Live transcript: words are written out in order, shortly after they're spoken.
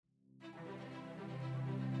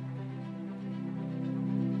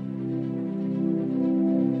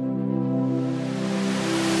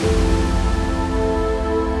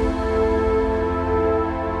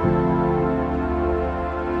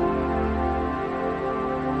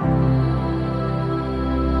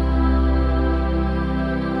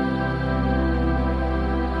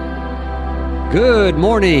Good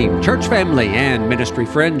morning, church family and ministry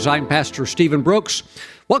friends. I'm Pastor Stephen Brooks.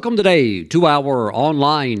 Welcome today to our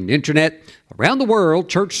online, internet, around the world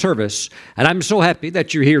church service. And I'm so happy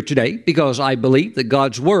that you're here today because I believe that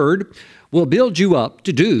God's Word will build you up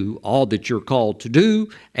to do all that you're called to do,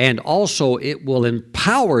 and also it will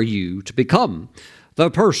empower you to become the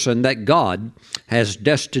person that God has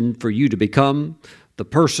destined for you to become, the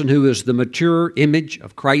person who is the mature image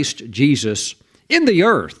of Christ Jesus in the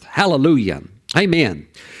earth. Hallelujah. Amen.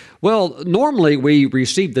 Well, normally we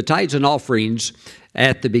receive the tithes and offerings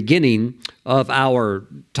at the beginning of our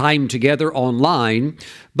time together online,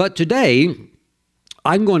 but today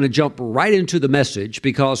I'm going to jump right into the message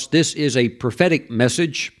because this is a prophetic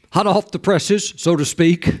message, hot off the presses, so to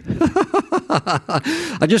speak.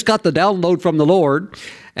 I just got the download from the Lord,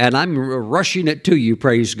 and I'm rushing it to you,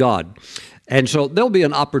 praise God. And so there'll be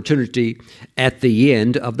an opportunity at the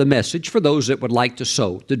end of the message for those that would like to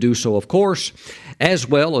sow, to do so, of course, as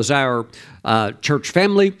well as our church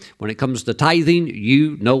family. When it comes to tithing,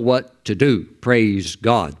 you know what to do. Praise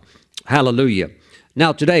God. Hallelujah.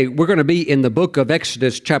 Now, today, we're going to be in the book of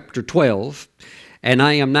Exodus chapter 12, and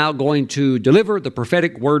I am now going to deliver the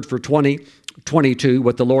prophetic word for 2022,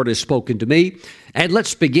 what the Lord has spoken to me. And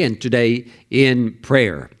let's begin today in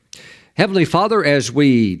prayer. Heavenly Father, as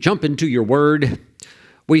we jump into your word,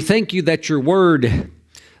 we thank you that your word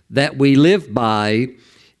that we live by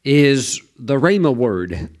is the Rhema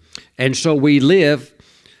word. And so we live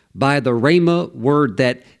by the Rhema word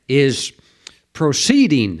that is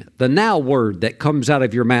proceeding, the now word that comes out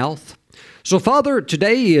of your mouth. So Father,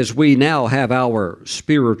 today as we now have our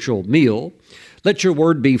spiritual meal, let your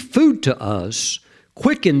word be food to us,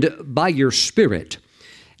 quickened by your Spirit.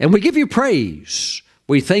 And we give you praise.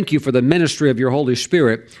 We thank you for the ministry of your Holy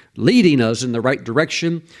Spirit leading us in the right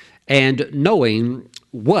direction and knowing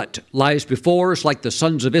what lies before us like the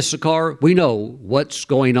sons of Issachar. We know what's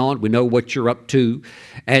going on. We know what you're up to,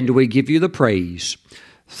 and we give you the praise.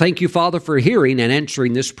 Thank you, Father, for hearing and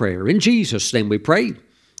answering this prayer. In Jesus' name we pray,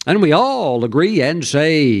 and we all agree and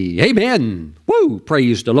say, Amen. Woo!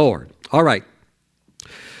 Praise the Lord. All right.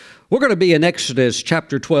 We're going to be in Exodus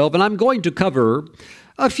chapter 12, and I'm going to cover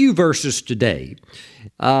a few verses today.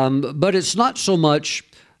 But it's not so much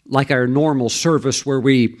like our normal service where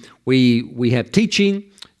we have teaching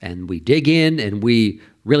and we dig in and we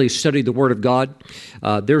really study the Word of God.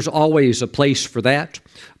 There's always a place for that.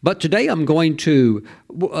 But today I'm going to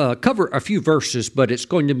cover a few verses, but it's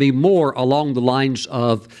going to be more along the lines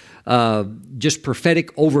of just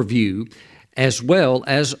prophetic overview, as well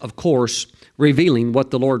as, of course, revealing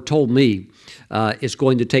what the Lord told me is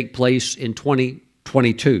going to take place in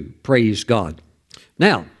 2022. Praise God.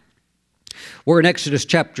 Now, we're in Exodus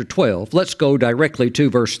chapter 12. Let's go directly to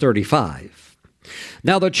verse 35.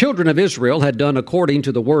 Now the children of Israel had done according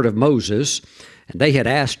to the word of Moses, and they had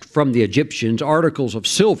asked from the Egyptians articles of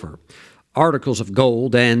silver, articles of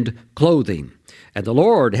gold, and clothing. And the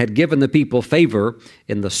Lord had given the people favor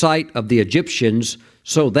in the sight of the Egyptians,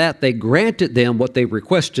 so that they granted them what they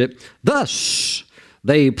requested. Thus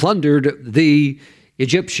they plundered the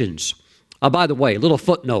Egyptians. By the way, little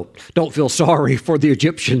footnote, don't feel sorry for the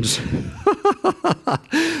Egyptians.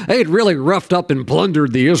 They had really roughed up and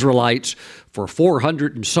plundered the Israelites for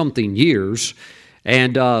 400 and something years.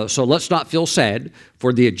 And so let's not feel sad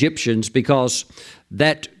for the Egyptians, because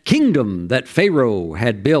that kingdom that Pharaoh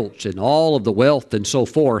had built and all of the wealth and so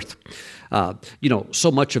forth,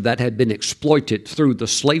 so much of that had been exploited through the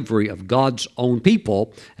slavery of God's own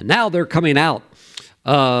people. And now they're coming out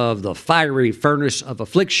of the fiery furnace of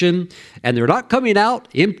affliction, and they're not coming out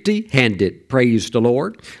empty-handed. Praise the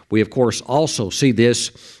Lord. We, of course, also see this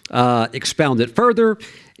expounded further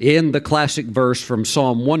in the classic verse from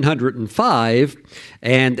Psalm 105,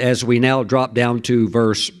 and as we now drop down to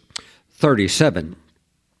verse 37.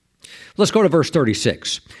 Let's go to verse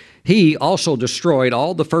 36. He also destroyed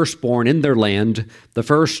all the firstborn in their land, the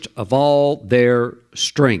first of all their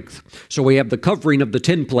strength. So we have the covering of the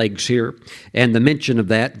 10 plagues here and the mention of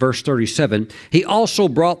that, verse 37. He also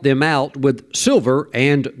brought them out with silver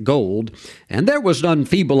and gold, and there was none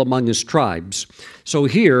feeble among his tribes. So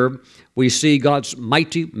here we see God's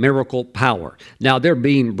mighty miracle power. Now they're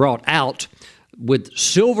being brought out with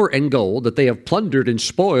silver and gold that they have plundered and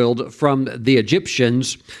spoiled from the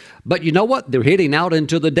Egyptians. But you know what? They're heading out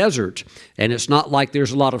into the desert, and it's not like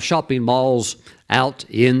there's a lot of shopping malls out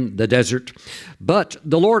in the desert. But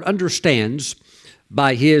the Lord understands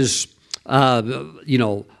by His,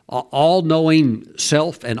 all-knowing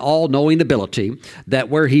self and all-knowing ability that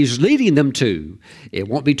where He's leading them to, it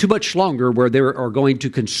won't be too much longer where they are going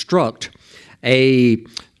to construct a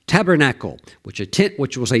tabernacle,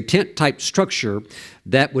 which was a tent-type structure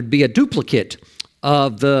that would be a duplicate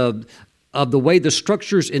of the way the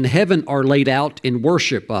structures in heaven are laid out in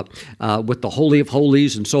worship, with the Holy of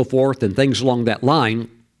Holies and so forth and things along that line.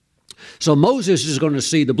 So Moses is going to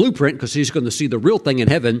see the blueprint because he's going to see the real thing in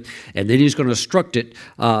heaven, and then he's going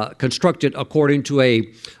to construct it according to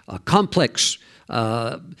a complex.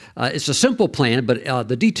 It's a simple plan, but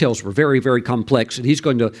the details were very, very complex, and he's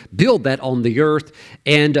going to build that on the earth,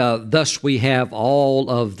 and thus we have all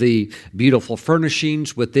of the beautiful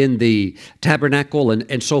furnishings within the tabernacle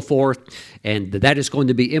and so forth, and that is going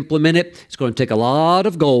to be implemented. It's going to take a lot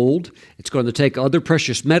of gold. It's going to take other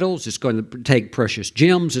precious metals. It's going to take precious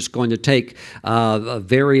gems. It's going to take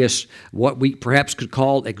various, what we perhaps could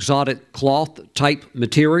call exotic cloth type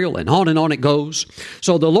material, and on it goes.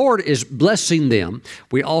 So the Lord is blessing them.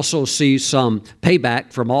 We also see some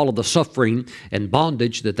payback from all of the suffering and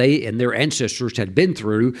bondage that they and their ancestors had been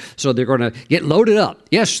through. So they're going to get loaded up.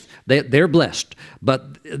 Yes, they're blessed.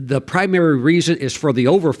 But the primary reason is for the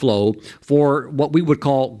overflow for what we would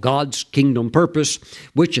call God's kingdom purpose,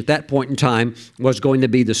 which at that point in time was going to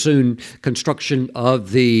be the soon construction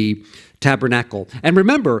of the tabernacle. And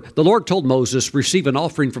remember, the Lord told Moses, receive an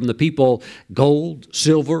offering from the people, gold,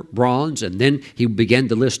 silver, bronze, and then he began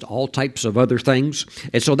to list all types of other things.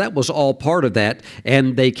 And so that was all part of that.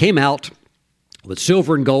 And they came out with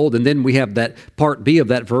silver and gold, and then we have that part B of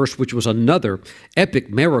that verse, which was another epic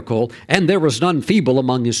miracle, and there was none feeble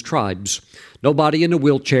among his tribes. Nobody in a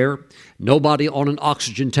wheelchair, nobody on an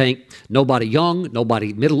oxygen tank, nobody young,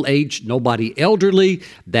 nobody middle-aged, nobody elderly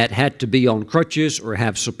that had to be on crutches or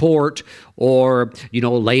have support or,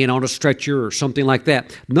 laying on a stretcher or something like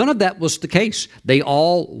that. None of that was the case. They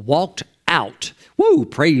all walked out. Woo,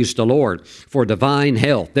 praise the Lord for divine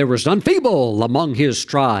health. There was none feeble among his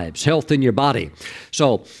tribes, health in your body.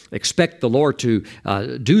 So expect the Lord to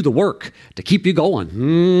do the work to keep you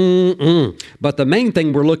going. But the main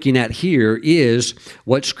thing we're looking at here is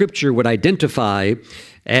what Scripture would identify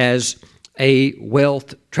as a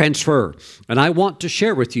wealth transfer. And I want to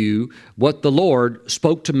share with you what the Lord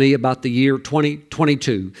spoke to me about the year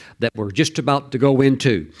 2022 that we're just about to go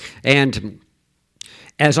into. And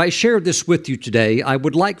as I share this with you today, I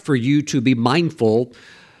would like for you to be mindful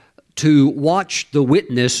to watch the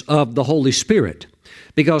witness of the Holy Spirit,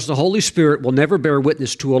 because the Holy Spirit will never bear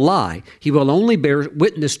witness to a lie. He will only bear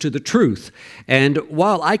witness to the truth. And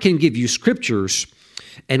while I can give you scriptures,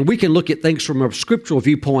 and we can look at things from a scriptural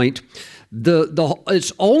viewpoint,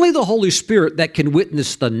 it's only the Holy Spirit that can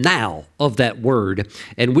witness the now of that word.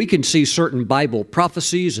 And we can see certain Bible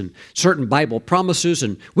prophecies and certain Bible promises,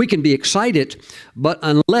 and we can be excited, but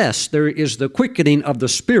unless there is the quickening of the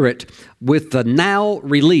Spirit with the now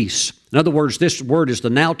release. In other words, this word is the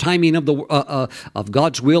now timing of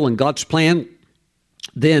God's will and God's plan,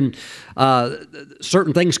 then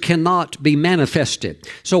certain things cannot be manifested.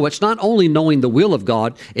 So it's not only knowing the will of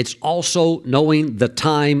God, it's also knowing the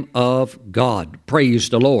time of God. Praise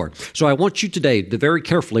the Lord. So I want you today to very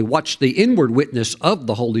carefully watch the inward witness of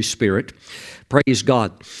the Holy Spirit. Praise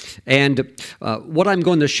God. And what I'm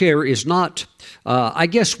going to share is not, I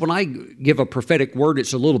guess when I give a prophetic word,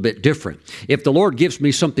 it's a little bit different. If the Lord gives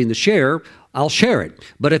me something to share, I'll share it.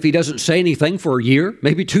 But if he doesn't say anything for a year,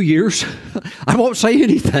 maybe 2 years, I won't say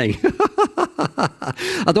anything.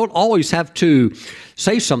 I don't always have to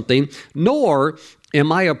say something, nor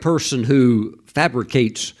am I a person who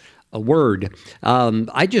fabricates a word.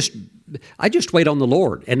 I just wait on the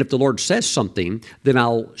Lord, and if the Lord says something, then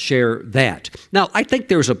I'll share that. Now, I think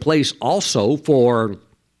there's a place also for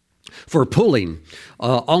pulling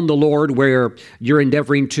on the Lord, where you're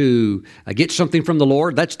endeavoring to get something from the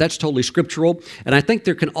Lord. That's totally scriptural. And I think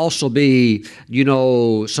there can also be,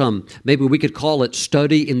 some, maybe we could call it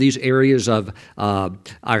study in these areas of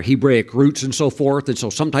our Hebraic roots and so forth. And so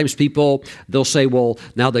sometimes people, they'll say, well,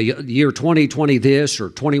 now the year 2020 this, or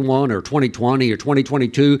 21, or 2020, or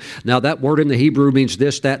 2022, now that word in the Hebrew means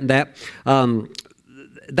this, that, and that.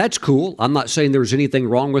 That's cool. I'm not saying there's anything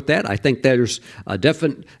wrong with that. I think there's a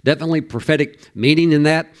definitely prophetic meaning in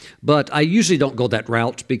that, but I usually don't go that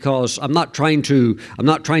route because I'm not trying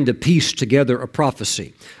to piece together a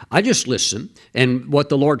prophecy. I just listen, and what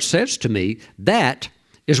the Lord says to me, that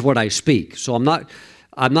is what I speak. So I'm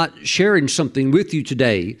not sharing something with you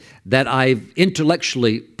today that I've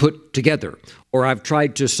intellectually put together, or I've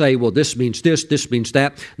tried to say, well, this means this means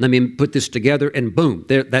that, let me put this together, and boom,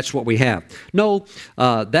 that's what we have. No,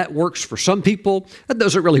 that works for some people. That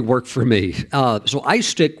doesn't really work for me. So I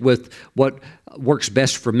stick with what works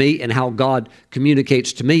best for me and how God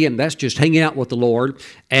communicates to me, and that's just hanging out with the Lord.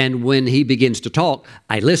 And when he begins to talk,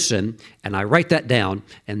 I listen, and I write that down,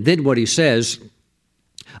 and then what he says,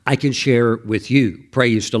 I can share with you.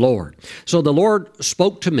 Praise the Lord. So the Lord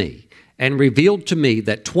spoke to me and revealed to me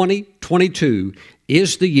that 2022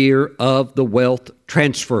 is the year of the wealth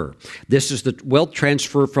transfer. This is the wealth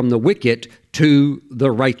transfer from the wicked to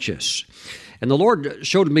the righteous. And the Lord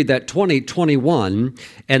showed me that 2021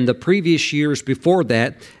 and the previous years before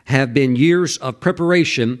that have been years of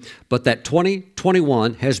preparation, but that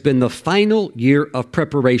 2021 has been the final year of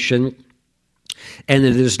preparation, and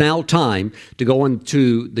it is now time to go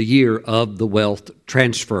into the year of the wealth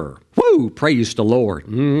transfer. Woo! Praise the Lord.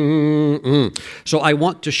 So I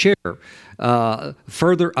want to share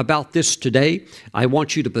further about this today. I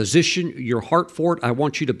want you to position your heart for it. I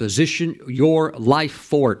want you to position your life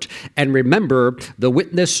for it. And remember the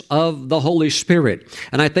witness of the Holy Spirit.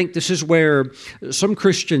 And I think this is where some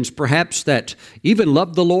Christians, perhaps that even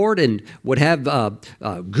love the Lord and would have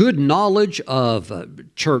good knowledge of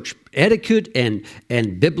church etiquette and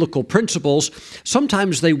biblical principles,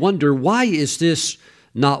 sometimes they wonder, why is this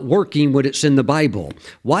not working when it's in the Bible?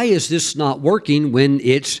 Why is this not working when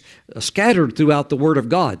it's scattered throughout the Word of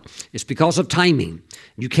God? It's because of timing.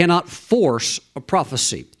 You cannot force a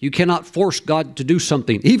prophecy. You cannot force God to do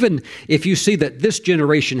something, even if you see that this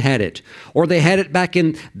generation had it, or they had it back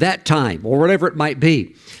in that time, or whatever it might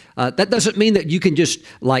be. That doesn't mean that you can just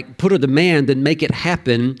put a demand and make it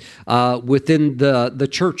happen within the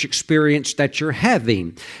church experience that you're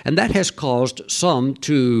having. And that has caused some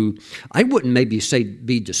to, I wouldn't maybe say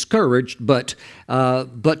be discouraged, but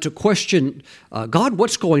to question, God,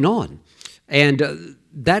 what's going on? And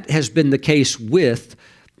that has been the case with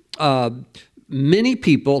many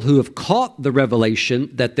people who have caught the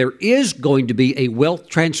revelation that there is going to be a wealth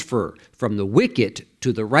transfer from the wicked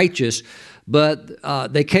to the righteous, but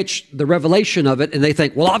they catch the revelation of it and they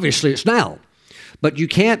think, well, obviously it's now. But you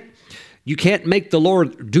can't make the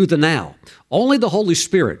Lord do the now. Only the Holy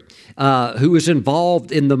Spirit, who is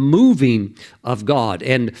involved in the moving of God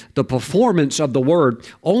and the performance of the Word,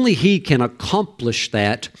 only He can accomplish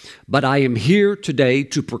that. But I am here today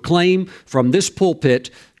to proclaim from this pulpit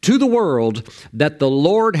to the world that the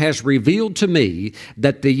Lord has revealed to me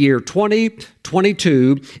that the year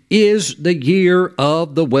 2022 is the year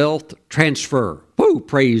of the wealth transfer. Woo,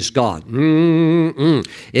 praise God.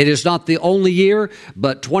 It is not the only year,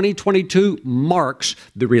 but 2022 marks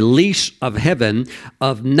the release of heaven,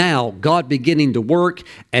 of now God beginning to work,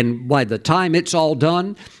 and by the time it's all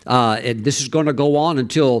done, and this is going to go on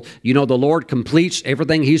until, the Lord completes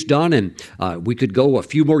everything He's done, and we could go a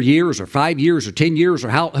few more years, or 5 years, or 10 years,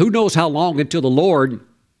 or who knows how long until the Lord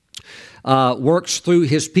works through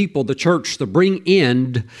His people, the church, to bring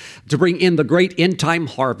in the great end-time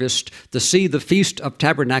harvest, to see the Feast of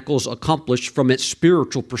Tabernacles accomplished from its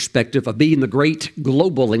spiritual perspective of being the great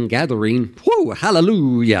global ingathering. Whoo,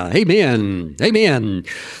 hallelujah, amen, amen.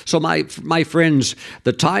 So my friends,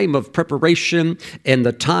 the time of preparation and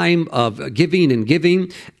the time of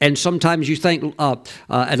giving, and sometimes you think,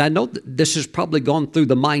 and I know this has probably gone through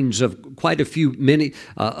the minds of quite a few, many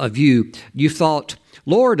of you, you thought,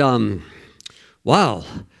 Lord, wow,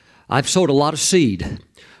 I've sowed a lot of seed.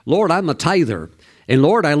 Lord, I'm a tither. And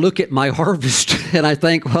Lord, I look at my harvest and I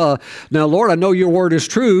think, now, Lord, I know your word is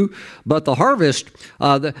true, but the harvest,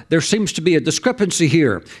 there seems to be a discrepancy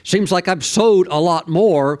here. Seems like I've sowed a lot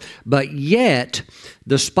more, but yet,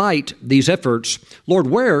 despite these efforts, Lord,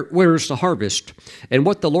 where's the harvest? And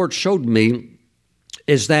what the Lord showed me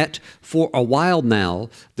is that for a while now,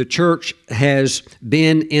 the church has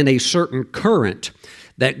been in a certain current,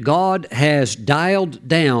 that God has dialed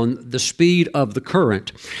down the speed of the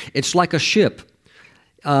current. It's like a ship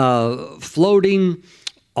floating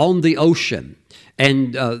on the ocean.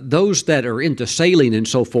 And those that are into sailing and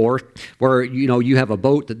so forth, where, you have a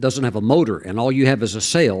boat that doesn't have a motor and all you have is a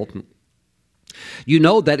sail, you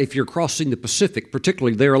know that if you're crossing the Pacific,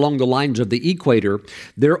 particularly there along the lines of the equator,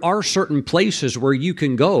 there are certain places where you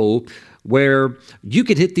can go where you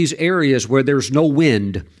can hit these areas where there's no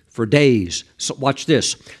wind for days. So watch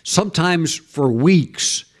this. Sometimes for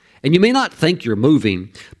weeks. And you may not think you're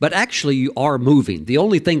moving, but actually you are moving. The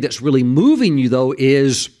only thing that's really moving you, though,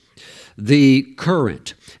 is the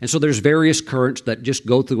current. And so there's various currents that just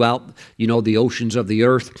go throughout, the oceans of the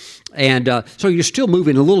earth. And so you're still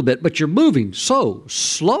moving a little bit, but you're moving so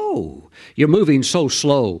slow. You're moving so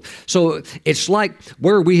slow. So it's like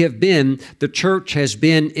where we have been, the church has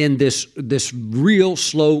been in this real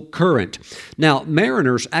slow current. Now,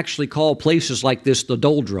 mariners actually call places like this the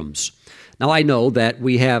doldrums. Now, I know that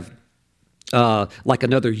we have like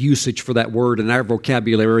another usage for that word in our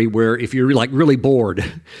vocabulary, where if you're like really bored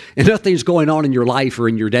and nothing's going on in your life or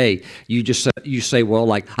in your day, you say, well,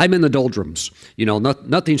 like, I'm in the doldrums.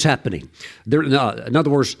 Nothing's happening. In other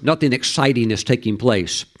words, nothing exciting is taking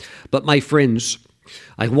place. But my friends,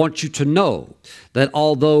 I want you to know that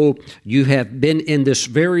although you have been in this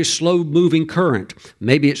very slow-moving current,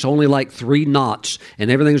 maybe it's only like 3 knots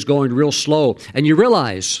and everything's going real slow, and you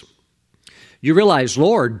realize,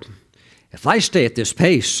 Lord, if I stay at this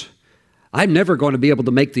pace, I'm never going to be able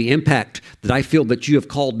to make the impact that I feel that you have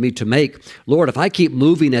called me to make. Lord, if I keep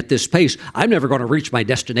moving at this pace, I'm never going to reach my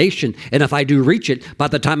destination. And if I do reach it, by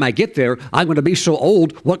the time I get there, I'm going to be so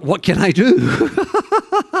old, what can I do?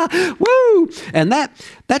 Woo! And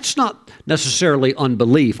that's not necessarily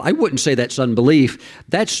unbelief. I wouldn't say that's unbelief.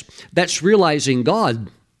 That's realizing, God,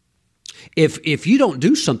 if you don't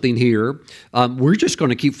do something here, we're just going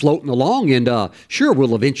to keep floating along, and sure,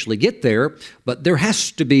 we'll eventually get there, but there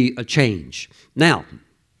has to be a change. Now,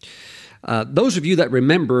 those of you that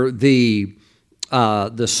remember the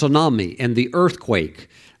tsunami and the earthquake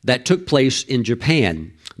that took place in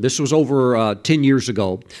Japan, this was over 10 years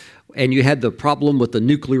ago, and you had the problem with the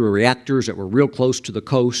nuclear reactors that were real close to the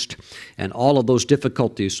coast and all of those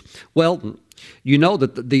difficulties. Well, you know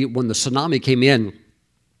that when the tsunami came in,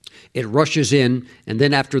 it rushes in, and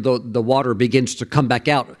then after the water begins to come back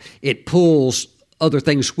out, it pulls other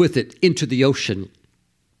things with it into the ocean.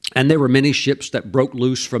 And there were many ships that broke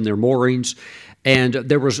loose from their moorings. And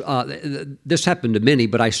there was, this happened to many,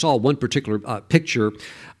 but I saw one particular picture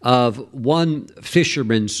of one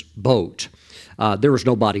fisherman's boat. There was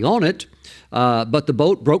nobody on it, but the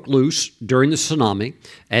boat broke loose during the tsunami,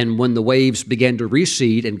 and when the waves began to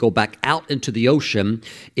recede and go back out into the ocean,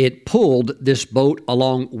 it pulled this boat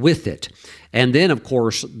along with it. And then, of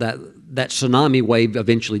course, that tsunami wave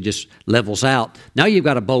eventually just levels out. Now you've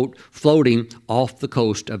got a boat floating off the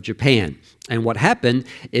coast of Japan. And what happened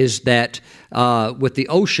is that with the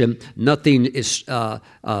ocean, nothing is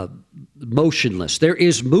motionless. There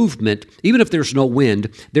is movement. Even if there's no wind,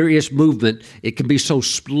 there is movement. It can be so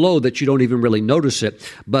slow that you don't even really notice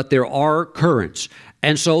it, but there are currents.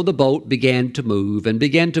 And so the boat began to move in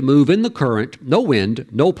the current, no wind,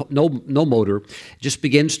 no motor, just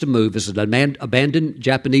begins to move as an abandoned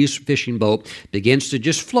Japanese fishing boat begins to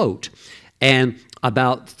just float. And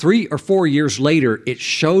about 3 or 4 years later, it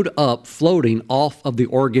showed up floating off of the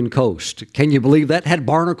Oregon coast. Can you believe that? It had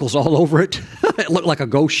barnacles all over it. It looked like a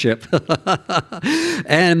ghost ship.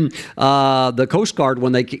 And the Coast Guard,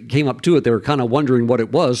 when they came up to it, they were kind of wondering what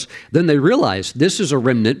it was. Then they realized this is a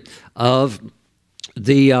remnant of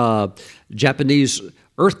the Japanese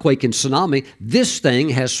earthquake and tsunami. This thing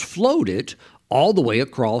has floated all the way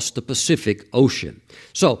across the Pacific Ocean.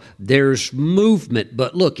 So there's movement,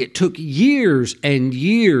 but look, it took years and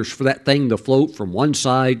years for that thing to float from one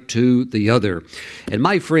side to the other. And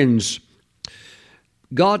my friends,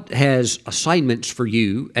 God has assignments for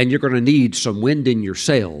you, and you're going to need some wind in your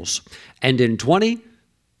sails. And in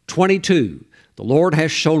 2022, the Lord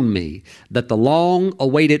has shown me that the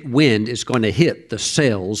long-awaited wind is going to hit the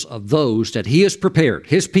sails of those that He has prepared,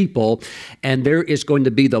 His people, and there is going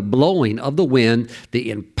to be the blowing of the wind, the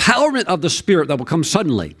empowerment of the Spirit that will come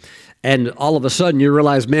suddenly. And all of a sudden you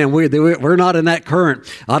realize, man, we're not in that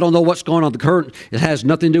current. I don't know what's going on. The current, it has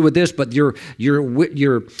nothing to do with this, but your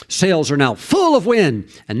sails are now full of wind,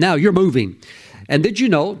 and now you're moving. And did you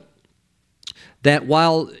know that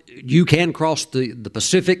while you can cross the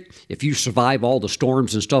Pacific, if you survive all the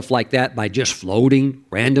storms and stuff like that by just floating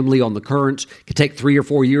randomly on the currents, it can take 3 or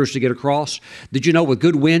 4 years to get across. Did you know with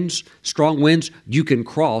good winds, strong winds, you can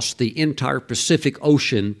cross the entire Pacific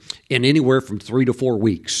Ocean in anywhere from 3 to 4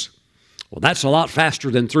 weeks? Well, that's a lot faster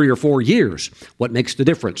than 3 or 4 years. What makes the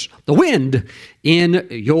difference? The wind in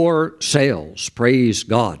your sails. Praise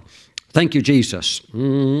God. Thank you, Jesus.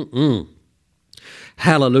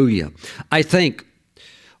 Hallelujah. I think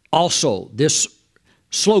also this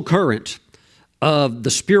slow current of the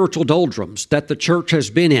spiritual doldrums that the church has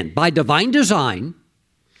been in, by divine design,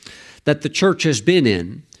 that the church has been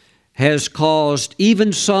in, has caused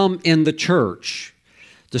even some in the church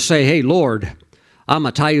to say, hey, Lord, I'm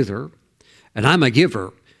a tither, and I'm a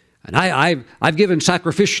giver, and I've given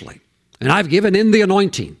sacrificially, and I've given in the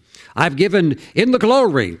anointing, I've given in the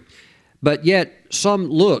glory. But yet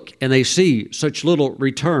some look and they see such little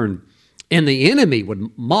return, and the enemy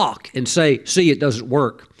would mock and say, see, it doesn't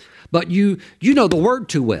work. But you know the word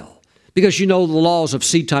too well, because you know the laws of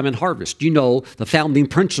seed time and harvest. You know the founding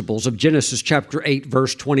principles of Genesis chapter 8,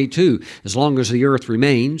 verse 22. As long as the earth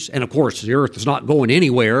remains, and of course the earth is not going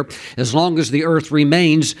anywhere, as long as the earth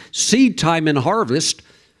remains, seed time and harvest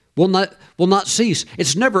will not cease.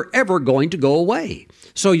 It's never, ever going to go away.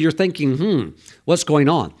 So you're thinking, what's going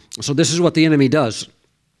on? So this is what the enemy does.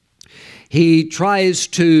 He tries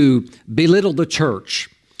to belittle the church.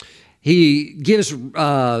 He gives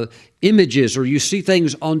images, or you see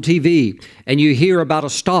things on TV and you hear about a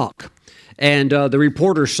stock. And the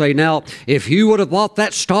reporters say, now, if you would have bought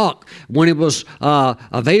that stock when it was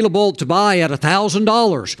available to buy at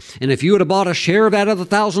 $1,000, and if you would have bought a share of that at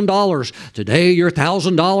 $1,000, today your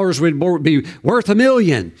 $1,000 would be worth $1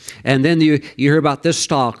 million. And then you hear about this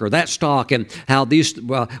stock or that stock and how these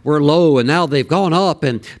were low and now they've gone up.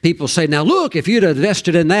 And people say, now look, if you'd have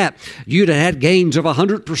invested in that, you'd have had gains of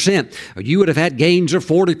 100%, or you would have had gains of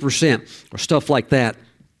 40%, or stuff like that.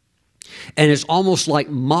 And it's almost like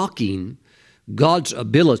mocking God's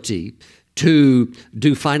ability to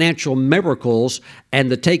do financial miracles and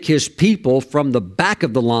to take His people from the back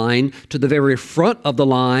of the line to the very front of the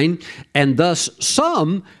line. And thus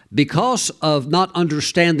some, because of not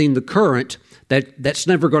understanding the current, that's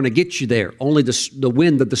never going to get you there. Only the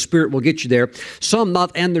wind of the Spirit will get you there. Some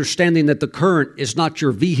not understanding that the current is not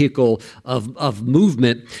your vehicle of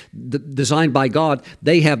movement designed by God.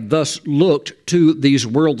 They have thus looked to these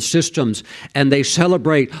world systems and they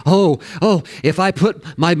celebrate, oh, if I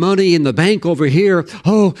put my money in the bank over here,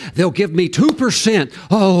 they'll give me 2%.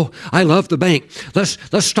 Oh, I love the bank.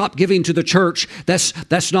 Let's stop giving to the church.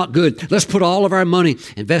 That's not good. Let's put all of our money,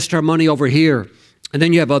 invest our money over here. And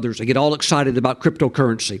then you have others that get all excited about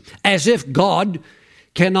cryptocurrency, as if God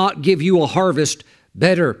cannot give you a harvest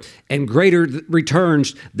better and greater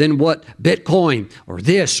returns than what Bitcoin or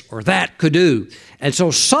this or that could do. And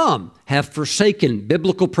so some have forsaken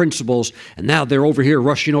biblical principles, and now they're over here,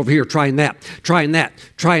 rushing over here, trying that.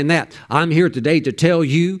 I'm here today to tell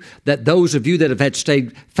you that those of you that have had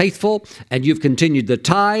stayed faithful and you've continued to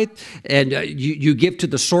tithe and you give to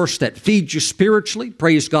the source that feeds you spiritually,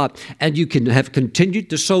 praise God, and you can have continued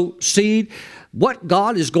to sow seed, what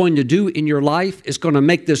God is going to do in your life is going to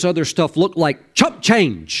make this other stuff look like chump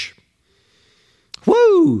change.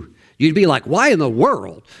 Woo! You'd be like, why in the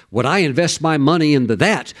world would I invest my money into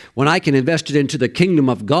that when I can invest it into the kingdom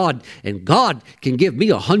of God and God can give me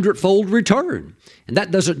 100-fold return? And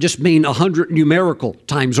that doesn't just mean 100 numerical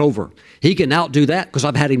times over. He can outdo that because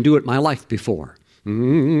I've had him do it in my life before.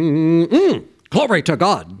 Glory to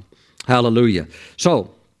God. Hallelujah.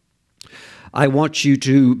 So I want you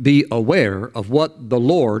to be aware of what the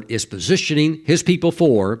Lord is positioning His people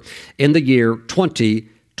for in the year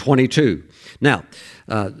 2022. Now,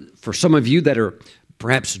 for some of you that are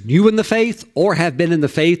perhaps new in the faith or have been in the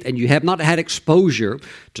faith and you have not had exposure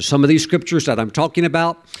to some of these scriptures that I'm talking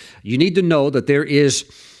about, you need to know that there is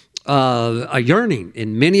a yearning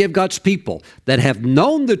in many of God's people that have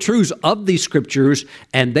known the truths of these scriptures,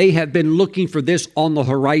 and they have been looking for this on the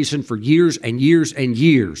horizon for years and years and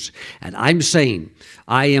years. And I am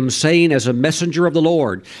saying as a messenger of the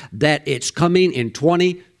Lord that it's coming in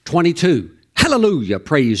 2022. Hallelujah.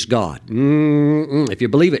 Praise God. If you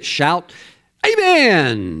believe it, shout,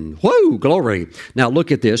 amen. Whoa, glory. Now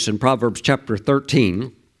look at this in Proverbs chapter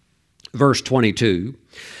 13, verse 22.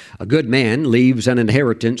 A good man leaves an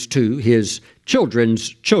inheritance to his children's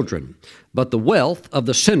children, but the wealth of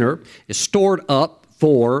the sinner is stored up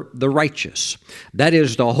for the righteous. That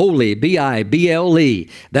is the holy, Bible,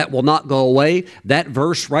 that will not go away. That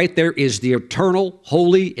verse right there is the eternal,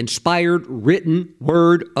 holy, inspired, written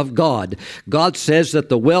word of God. God says that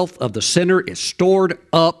the wealth of the sinner is stored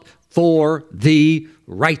up for the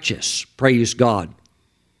righteous. Praise God.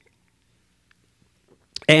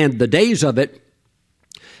 And the days of it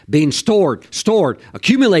being stored,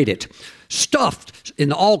 accumulated, stuffed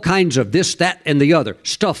in all kinds of this, that, and the other.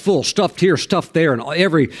 Stuffed full, stuffed here, stuffed there, and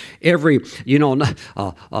every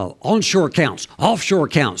onshore accounts, offshore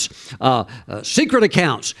accounts, secret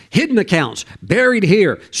accounts, hidden accounts, buried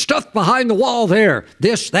here, stuffed behind the wall there,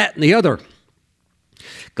 this, that, and the other.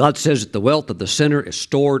 God says that the wealth of the sinner is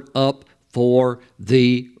stored up for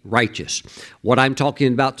the righteous. What I'm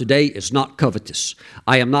talking about today is not covetous.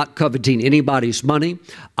 I am not coveting anybody's money.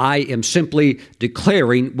 I am simply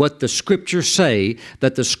declaring what the scriptures say,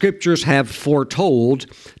 that the scriptures have foretold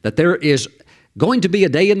that there is going to be a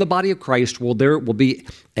day in the body of Christ where there will be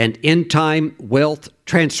an end-time wealth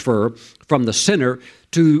transfer from the sinner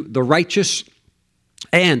to the righteous.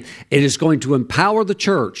 And it is going to empower the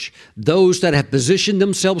church, those that have positioned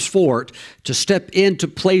themselves for it, to step into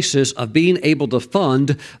places of being able to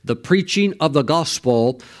fund the preaching of the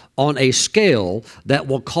gospel on a scale that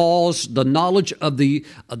will cause the knowledge of the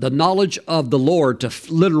Lord to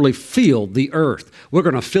literally fill the earth. We're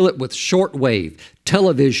going to fill it with shortwave,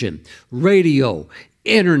 television, radio,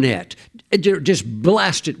 internet, just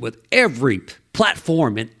blasted with every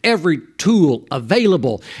platform and every tool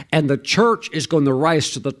available. And the church is going to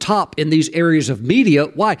rise to the top in these areas of media.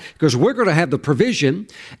 Why? Because we're going to have the provision,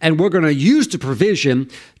 and we're going to use the provision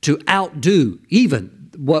to outdo even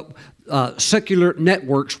what secular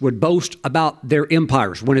networks would boast about their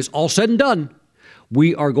empires. When it's all said and done,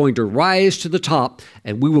 we are going to rise to the top,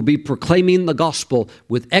 and we will be proclaiming the gospel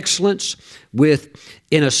with excellence, with,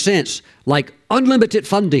 in a sense, like unlimited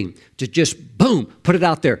funding to just boom, put it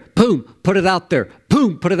out there, boom, put it out there,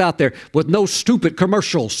 boom, put it out there, with no stupid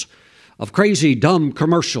commercials of crazy, dumb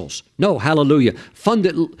commercials. No, hallelujah.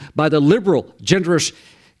 Funded by the liberal, generous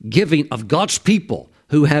giving of God's people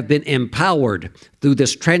who have been empowered through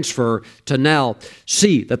this transfer to now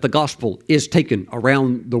see that the gospel is taken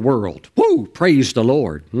around the world. Woo! Praise the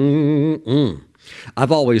Lord.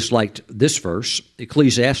 I've always liked this verse,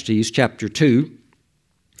 Ecclesiastes chapter 2,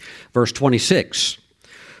 verse 26.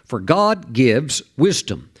 For God gives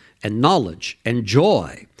wisdom and knowledge and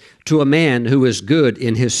joy to a man who is good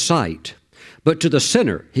in his sight. But to the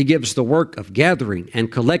sinner he gives the work of gathering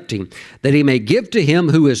and collecting, that he may give to him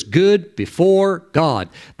who is good before God,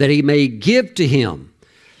 that he may give to him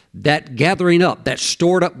that gathering up, that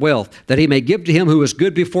stored up wealth, that he may give to him who is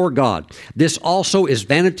good before God. This also is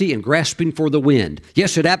vanity and grasping for the wind.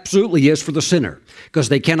 Yes, it absolutely is for the sinner, because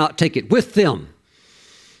they cannot take it with them.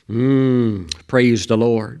 Praise the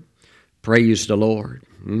Lord. Praise the Lord.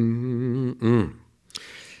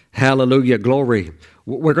 Hallelujah, glory.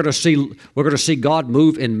 We're going to see God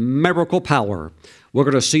move in miracle power. We're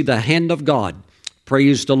going to see the hand of God.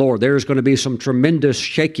 Praise the Lord. There's going to be some tremendous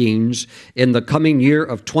shakings in the coming year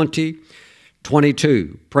of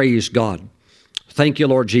 2022. Praise God. Thank you,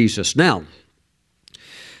 Lord Jesus. Now,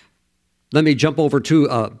 let me jump over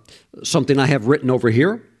to something I have written over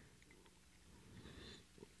here.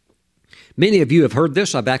 Many of you have heard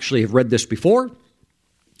this. I've actually read this before.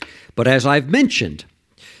 But as I've mentioned,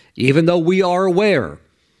 even though we are aware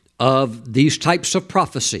of these types of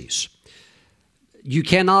prophecies, you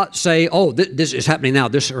cannot say, oh, this is happening now,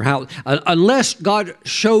 this or how, unless God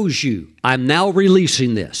shows you, I'm now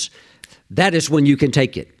releasing this. That is when you can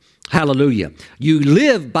take it. Hallelujah. You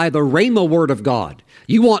live by the Rhema word of God.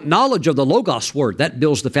 You want knowledge of the Logos word. That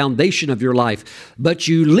builds the foundation of your life. But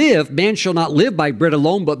you live, man shall not live by bread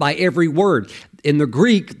alone, but by every word. In the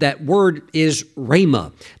Greek, that word is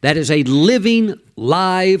rhema. That is a living,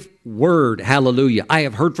 live word. Hallelujah. I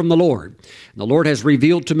have heard from the Lord. And the Lord has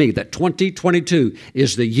revealed to me that 2022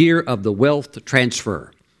 is the year of the wealth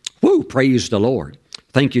transfer. Woo! Praise the Lord.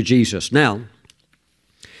 Thank you, Jesus. Now,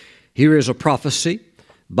 here is a prophecy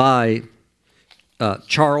by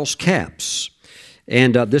Charles Capps.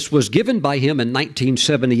 And this was given by him in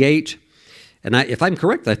 1978. And if I'm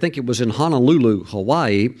correct, I think it was in Honolulu,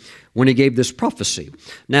 Hawaii, when he gave this prophecy.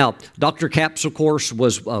 Now, Dr. Capps, of course,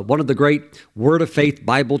 was one of the great Word of Faith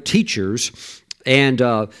Bible teachers, and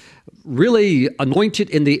really anointed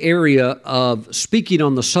in the area of speaking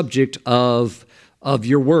on the subject of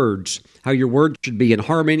your words, how your words should be in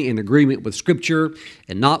harmony, in agreement with Scripture,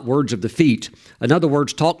 and not words of defeat. In other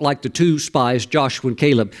words, talk like the two spies, Joshua and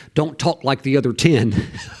Caleb. Don't talk like the other 10.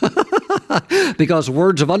 Because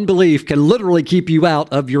words of unbelief can literally keep you out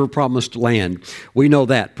of your promised land. We know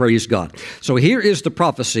that, praise God. So here is the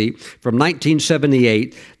prophecy from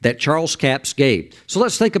 1978 that Charles Capps gave. So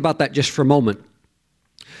let's think about that just for a moment.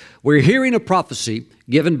 We're hearing a prophecy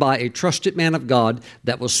given by a trusted man of God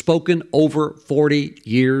that was spoken over 40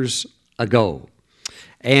 years ago.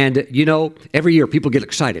 And, you know, every year people get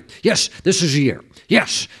excited. Yes, this is a year.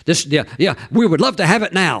 Yes, we would love to have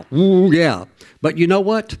it now. Ooh, yeah. But you know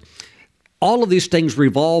what? All of these things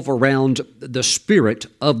revolve around the Spirit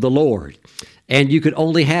of the Lord. And you could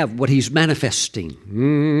only have what He's manifesting.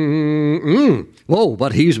 Whoa,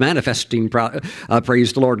 but He's manifesting.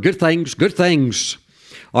 Praise the Lord. Good things, good things.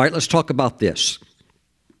 All right, let's talk about this.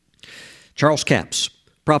 Charles Capps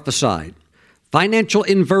prophesied, financial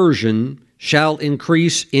inversion shall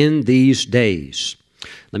increase in these days.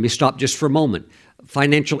 Let me stop just for a moment.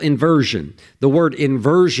 Financial inversion. The word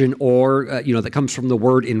inversion, or, that comes from the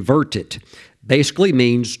word inverted, basically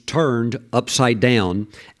means turned upside down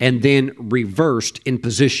and then reversed in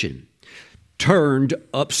position. Turned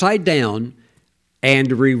upside down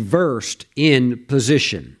and reversed in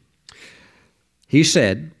position. He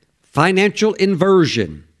said, financial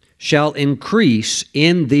inversion shall increase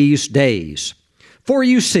in these days. For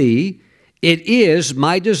you see, it is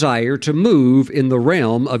my desire to move in the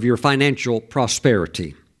realm of your financial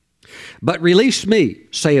prosperity. But release me,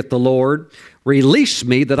 saith the Lord. Release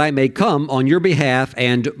me that I may come on your behalf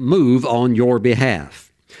and move on your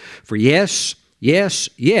behalf. For yes,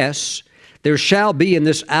 There shall be in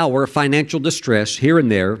this hour financial distress here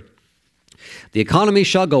and there. The economy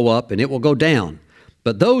shall go up and it will go down.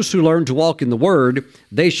 But those who learn to walk in the Word,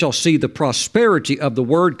 they shall see the prosperity of the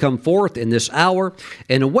Word come forth in this hour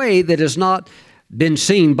in a way that has not been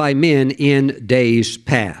seen by men in days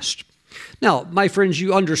past. Now, my friends,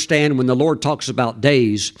 you understand when the Lord talks about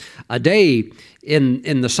days, a day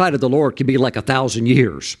in the sight of the Lord can be like 1,000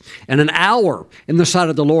 years. And an hour in the sight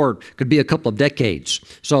of the Lord could be a couple of decades.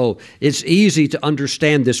 So it's easy to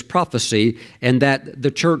understand this prophecy and that the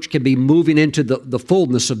church can be moving into the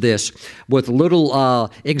fullness of this with little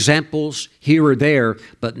examples here or there.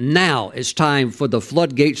 But now it's time for the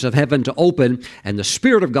floodgates of heaven to open, and the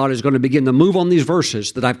Spirit of God is going to begin to move on these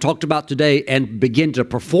verses that I've talked about today and begin to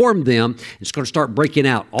perform them. It's going to start breaking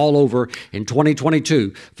out all over in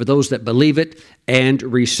 2022 for those that believe it and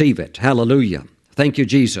receive it. Hallelujah. Thank you,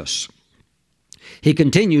 Jesus. He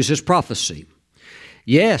continues his prophecy.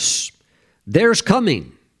 Yes, there's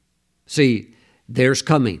coming. See, there's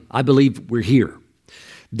coming. I believe we're here.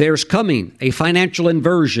 There's coming a financial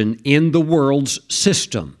inversion in the world's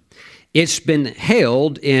system. It's been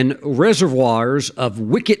held in reservoirs of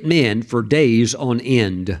wicked men for days on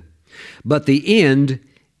end. But the end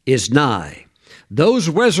is nigh. Those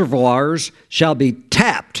reservoirs shall be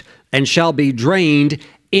tapped and shall be drained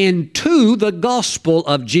into the gospel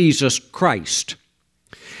of Jesus Christ.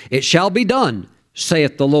 It shall be done,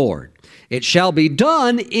 saith the Lord. It shall be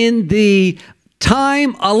done in the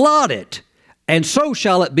time allotted. And so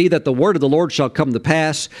shall it be that the word of the Lord shall come to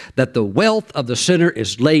pass, that the wealth of the sinner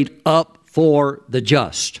is laid up for the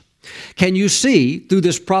just. Can you see through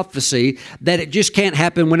this prophecy that it just can't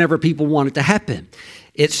happen whenever people want it to happen?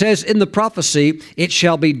 It says in the prophecy, it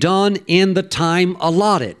shall be done in the time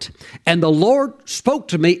allotted. And the Lord spoke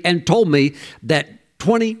to me and told me that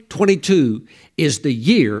 2022 is the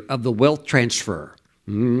year of the wealth transfer.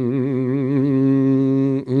 And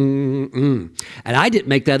I didn't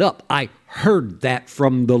make that up. I heard that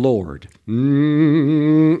from the Lord.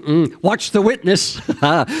 Watch the witness.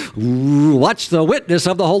 Watch the witness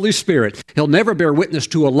of the Holy Spirit. He'll never bear witness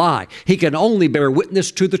to a lie. He can only bear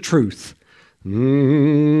witness to the truth.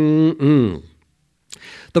 The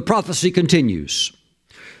prophecy continues.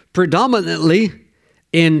 Predominantly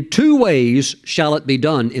in two ways shall it be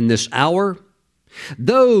done in this hour.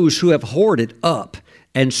 Those who have hoarded up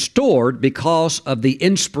and stored because of the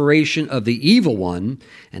inspiration of the evil one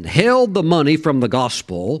and held the money from the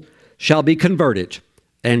gospel shall be converted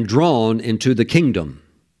and drawn into the kingdom.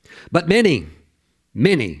 But many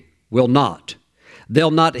will not.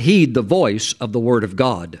 They'll not heed the voice of the word of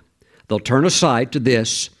God. They'll turn aside to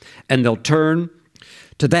this, and they'll turn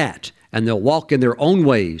to that, and they'll walk in their own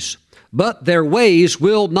ways. But their ways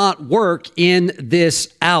will not work in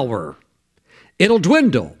this hour. It'll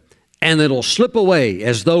dwindle, and it'll slip away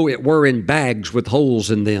as though it were in bags with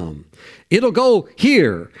holes in them. It'll go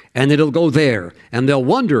here, and it'll go there, and they'll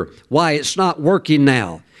wonder why it's not working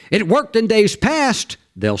now. It worked in days past,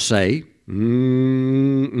 they'll say. Let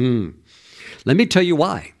me tell you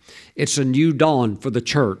why. It's a new dawn for the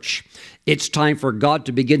church. It's time for God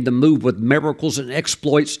to begin to move with miracles and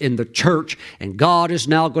exploits in the church. And God is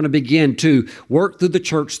now going to begin to work through the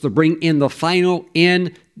church to bring in the final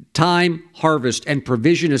end time harvest, and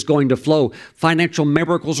provision is going to flow. Financial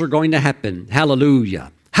miracles are going to happen.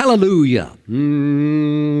 Hallelujah. Hallelujah.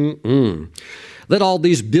 Let all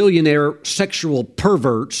these billionaire sexual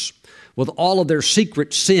perverts with all of their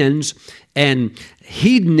secret sins and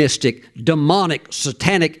hedonistic, demonic,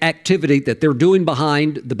 satanic activity that they're doing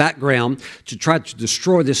behind the background to try to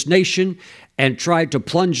destroy this nation and try to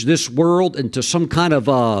plunge this world into some kind of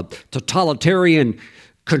totalitarian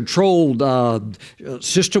controlled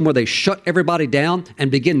system where they shut everybody down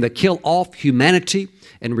and begin to kill off humanity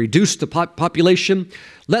and reduce the population.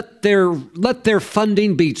 Let their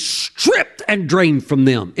funding be stripped and drained from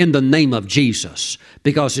them in the name of Jesus,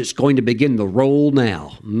 because it's going to begin to roll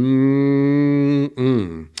now.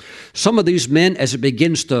 Some of these men, as it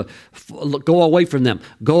begins to go away from them.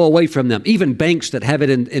 Even banks that have it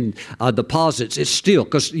in deposits, it's still,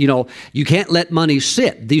 because, you can't let money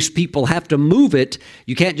sit. These people have to move it.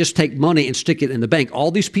 You can't just take money and stick it in the bank.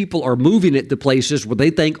 All these people are moving it to places where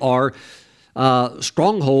they think are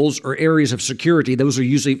strongholds or areas of security. Those are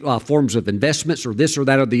usually forms of investments or this or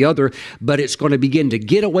that or the other, but it's going to begin to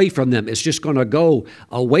get away from them. It's just going to go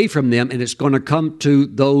away from them, and it's going to come to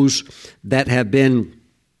those that have been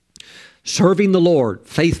serving the Lord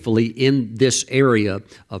faithfully in this area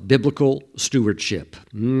of biblical stewardship.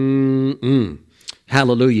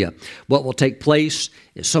 Hallelujah. What will take place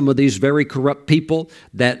is some of these very corrupt people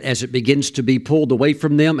that, as it begins to be pulled away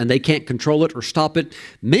from them and they can't control it or stop it,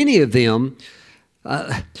 many of them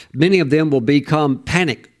Many of them will become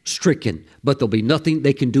panic-stricken, but there'll be nothing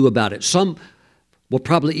they can do about it. Some will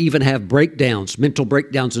probably even have breakdowns, mental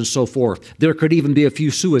breakdowns and so forth. There could even be a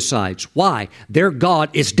few suicides. Why? Their God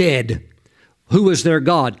is dead. Who is their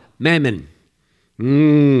God? Mammon.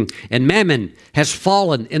 And mammon has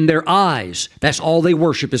fallen in their eyes. That's all they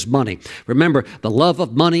worship is money. Remember, the love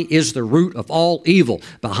of money is the root of all evil.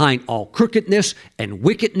 Behind all crookedness and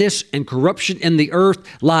wickedness and corruption in the earth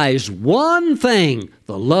lies one thing,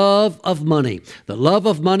 the love of money. The love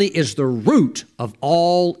of money is the root of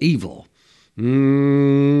all evil.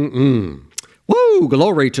 Woo!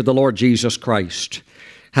 Glory to the Lord Jesus Christ.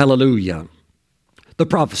 Hallelujah. The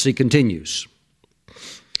prophecy continues.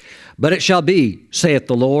 But it shall be, saith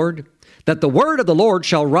the Lord, that the word of the Lord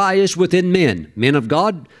shall rise within men of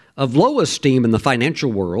God, of low esteem in the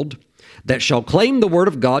financial world, that shall claim the word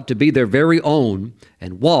of God to be their very own,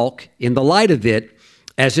 and walk in the light of it,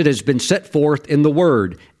 as it has been set forth in the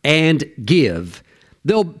word, and give.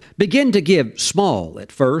 They'll begin to give small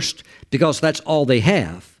at first, because that's all they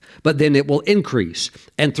have. But then it will increase,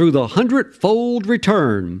 and through the 100-fold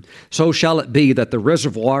return, so shall it be that the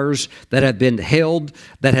reservoirs that have held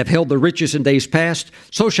the riches in days past,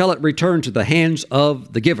 so shall it return to the hands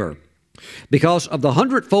of the giver. Because of the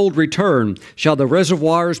 100-fold return shall the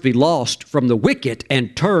reservoirs be lost from the wicked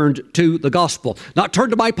and turned to the gospel. Not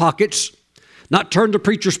turned to my pockets, not turned to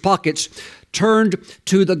preachers' pockets, turned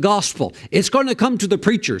to the gospel. It's going to come to the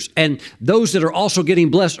preachers, and those that are also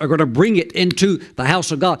getting blessed are going to bring it into the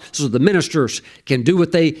house of God so the ministers can do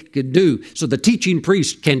what they can do, so the teaching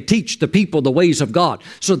priest can teach the people the ways of God,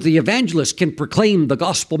 so the evangelist can proclaim the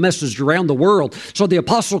gospel message around the world, so the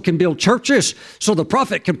apostle can build churches, so the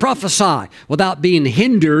prophet can prophesy without being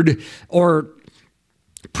hindered or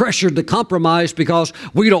pressured to compromise because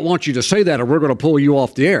we don't want you to say that or we're going to pull you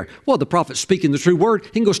off the air. Well, the prophet's speaking the true word.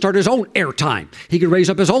 He can go start his own airtime. He can raise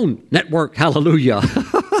up his own network. Hallelujah.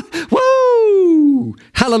 Woo!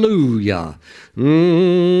 Hallelujah.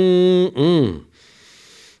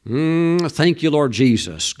 Thank you, Lord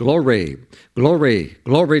Jesus. Glory, glory,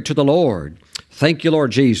 glory to the Lord. Thank you,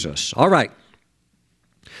 Lord Jesus. All right.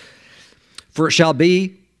 For it shall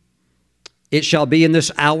be in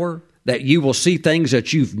this hour that you will see things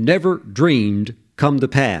that you've never dreamed come to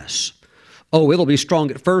pass. Oh, it'll be strong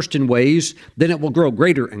at first in ways, then it will grow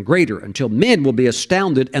greater and greater until men will be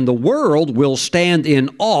astounded and the world will stand in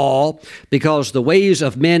awe because the ways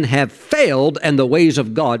of men have failed and the ways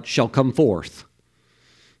of God shall come forth.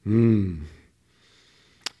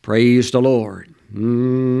 Praise the Lord.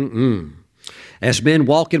 As men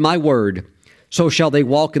walk in my word, so shall they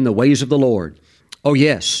walk in the ways of the Lord. Oh,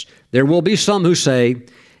 yes, there will be some who say,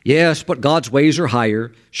 yes, but God's ways are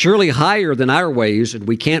higher, surely higher than our ways, and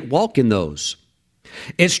we can't walk in those.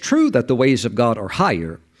 It's true that the ways of God are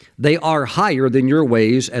higher. They are higher than your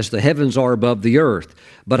ways as the heavens are above the earth.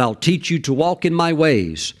 But I'll teach you to walk in my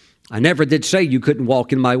ways. I never did say you couldn't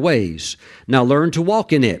walk in my ways. Now learn to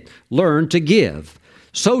walk in it. Learn to give.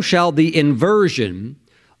 So shall the inversion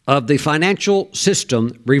of the financial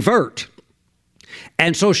system revert.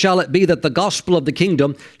 And so shall it be that the gospel of the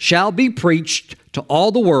kingdom shall be preached to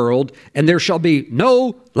all the world, and there shall be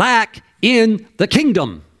no lack in the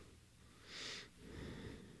kingdom.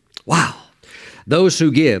 Wow. Those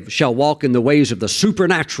who give shall walk in the ways of the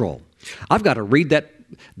supernatural. I've got to read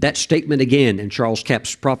that statement again in Charles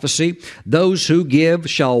Capp's prophecy. Those who give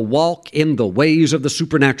shall walk in the ways of the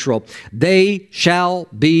supernatural. They shall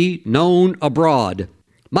be known abroad.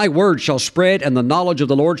 My word shall spread, and the knowledge of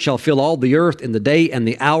the Lord shall fill all the earth in the day and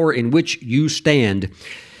the hour in which you stand.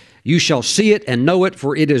 You shall see it and know it,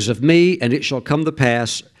 for it is of me, and it shall come to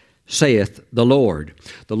pass, saith the Lord.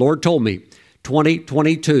 The Lord told me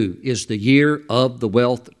 2022 is the year of the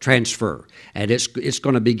wealth transfer, and it's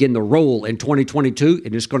going to begin to roll in 2022,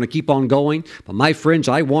 and it's going to keep on going. But my friends,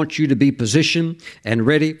 I want you to be positioned and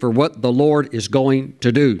ready for what the Lord is going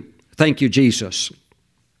to do. Thank you, Jesus.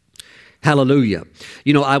 Hallelujah.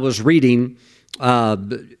 You know, I was reading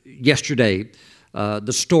yesterday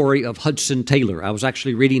the story of Hudson Taylor. I was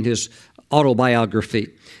actually reading his autobiography,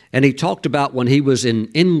 and he talked about when he was in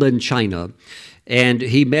inland China, and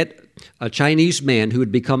he met a Chinese man who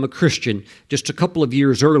had become a Christian just a couple of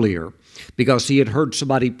years earlier because he had heard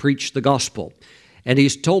somebody preach the gospel. And he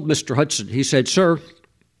told Mr. Hudson, he said, "Sir,"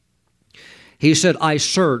 he said, "I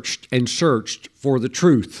searched and searched for the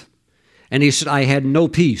truth." And he said, "I had no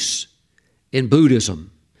peace in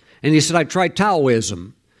Buddhism." And he said, "I tried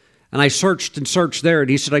Taoism, and I searched and searched there." And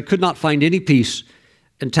he said, "I could not find any peace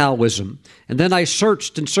in Taoism. And then I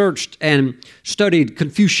searched and searched and studied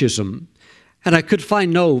Confucianism, and I could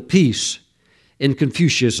find no peace in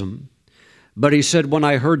Confucianism. But he said, when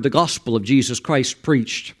I heard the gospel of Jesus Christ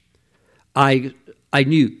preached, I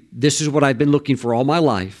knew this is what I've been looking for all my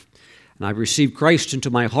life. And I received Christ into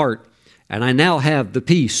my heart, and I now have the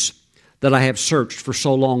peace that I have searched for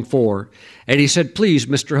so long for. And he said, please,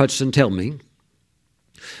 Mr. Hudson, tell me,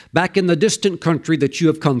 back in the distant country that you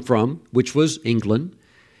have come from, which was England,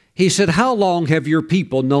 he said, how long have your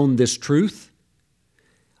people known this truth?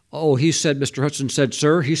 Oh, he said, Mr. Hudson said,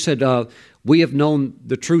 sir, he said, we have known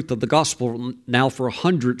the truth of the gospel now for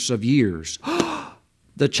hundreds of years.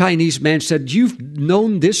 The Chinese man said, you've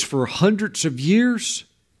known this for hundreds of years?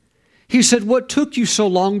 He said, what took you so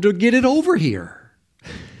long to get it over here?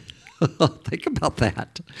 Think about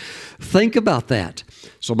that. Think about that.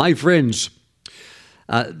 So my friends,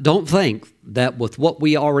 don't think that with what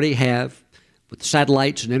we already have, with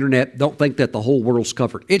satellites and internet, don't think that the whole world's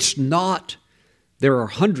covered. It's not. There are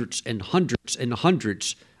hundreds and hundreds and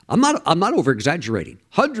hundreds. I'm not over-exaggerating.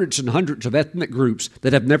 Hundreds and hundreds of ethnic groups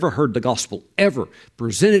that have never heard the gospel ever.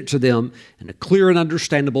 Present it to them in a clear and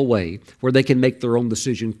understandable way where they can make their own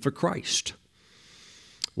decision for Christ.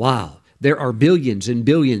 Wow. There are billions and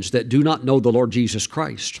billions that do not know the Lord Jesus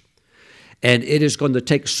Christ. And it is going to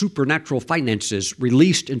take supernatural finances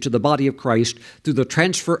released into the body of Christ through the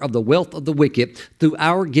transfer of the wealth of the wicked, through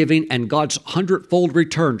our giving and God's hundredfold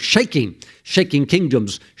return, shaking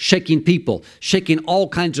kingdoms, shaking people, shaking all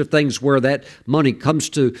kinds of things where that money comes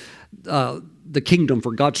to the kingdom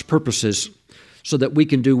for God's purposes so that we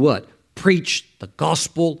can do what? Preach the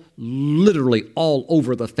gospel literally all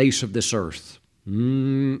over the face of this earth.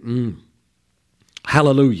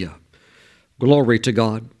 Hallelujah. Glory to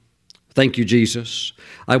God. Thank you, Jesus.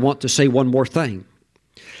 I want to say one more thing.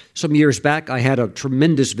 Some years back, I had a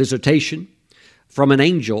tremendous visitation from an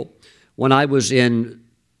angel when I was in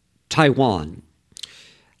Taiwan.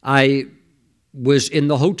 I was in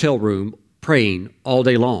the hotel room praying all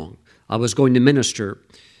day long. I was going to minister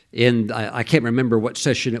in, I can't remember what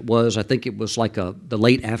session it was. I think it was like the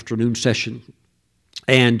late afternoon session.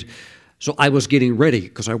 And so I was getting ready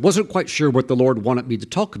because I wasn't quite sure what the Lord wanted me to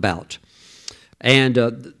talk about.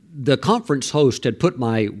 And the conference host had put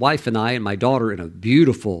my wife and I and my daughter in a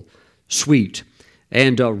beautiful suite,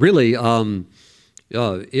 and really,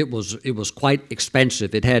 it was quite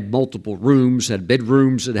expensive. It had multiple rooms, had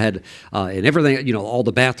bedrooms, it had and everything. You know, all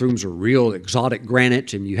the bathrooms are real exotic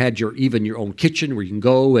granite, and you had your own kitchen where you can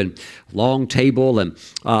go, and long table, and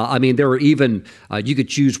I mean, there were even you could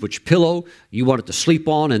choose which pillow you wanted to sleep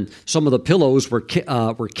on, and some of the pillows were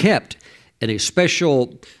kept in a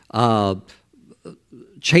special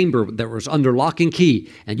chamber that was under lock and key,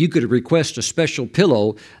 and you could request a special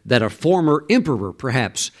pillow that a former emperor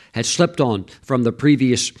perhaps had slept on from the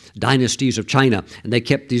previous dynasties of China, and they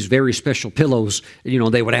kept these very special pillows. You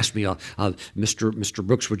know, they would ask me, Mr.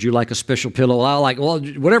 Brooks, would you like a special pillow? I like, well,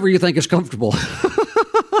 whatever you think is comfortable.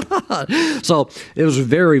 So it was a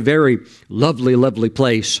very, very lovely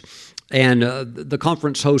place, and the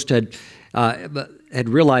conference host had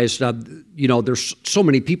realized, there's so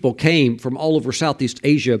many people came from all over Southeast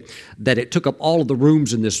Asia that it took up all of the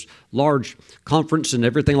rooms in this large conference and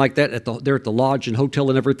everything like that there at the lodge and hotel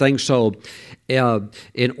and everything. So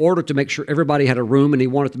in order to make sure everybody had a room, and he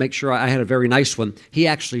wanted to make sure I had a very nice one, he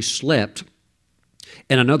actually slept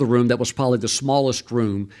in another room that was probably the smallest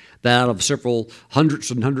room, that out of several hundreds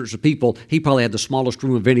and hundreds of people, he probably had the smallest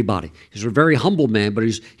room of anybody. He's a very humble man, but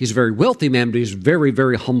he's a very wealthy man, but he's a very,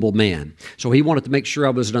 very humble man. So he wanted to make sure I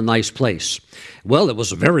was in a nice place. Well, it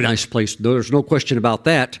was a very nice place. There's no question about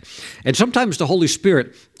that. And sometimes the Holy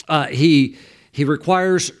Spirit, he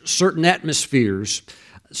requires certain atmospheres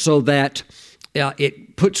so that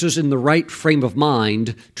it puts us in the right frame of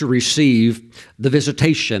mind to receive the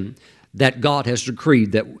visitation that God has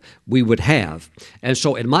decreed that we would have. And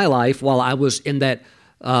so in my life, while I was in that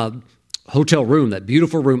hotel room, that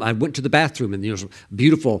beautiful room, I went to the bathroom, and there was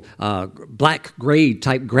beautiful black gray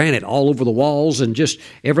type granite all over the walls, and just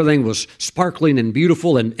everything was sparkling and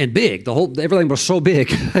beautiful and big. Everything was so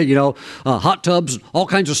big, hot tubs, all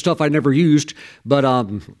kinds of stuff I never used. But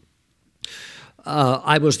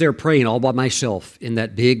I was there praying all by myself in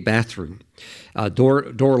that big bathroom.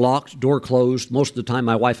 Door locked, door closed. Most of the time,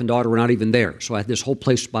 my wife and daughter were not even there. So I had this whole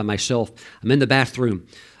place by myself. I'm in the bathroom,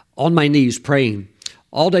 on my knees, praying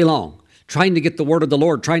all day long, trying to get the word of the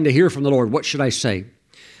Lord, trying to hear from the Lord. What should I say?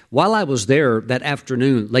 While I was there that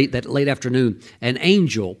afternoon, late afternoon, an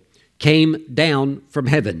angel came down from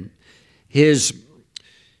heaven. His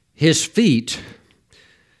feet.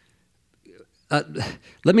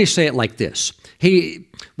 Let me say it like this.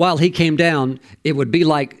 While he came down, it would be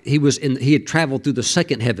like he had traveled through the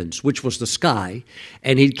second heavens, which was the sky,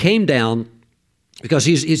 and he came down because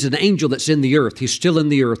he's an angel that's in the earth. He's still in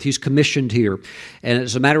the earth. He's commissioned here. And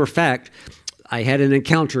as a matter of fact, I had an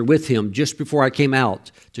encounter with him just before I came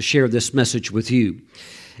out to share this message with you.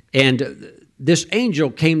 And this angel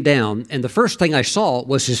came down, and the first thing I saw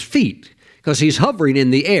was his feet, because he's hovering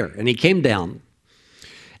in the air. And he came down,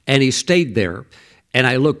 and he stayed there. And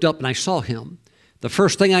I looked up, and I saw him. The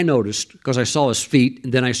first thing I noticed, because I saw his feet,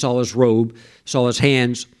 and then I saw his robe, saw his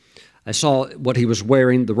hands, I saw what he was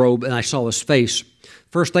wearing, the robe, and I saw his face.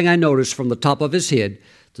 First thing I noticed, from the top of his head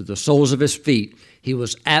to the soles of his feet, he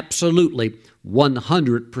was absolutely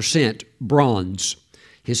 100% bronze.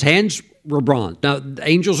 His hands were bronze. Now,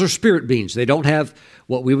 angels are spirit beings. They don't have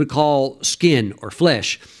what we would call skin or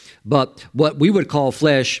flesh, but what we would call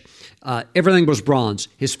flesh, everything was bronze.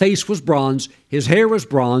 His face was bronze. His hair was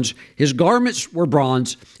bronze. His garments were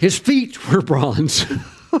bronze. His feet were bronze.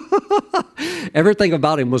 Everything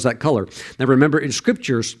about him was that color. Now remember, in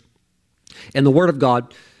Scriptures, in the Word of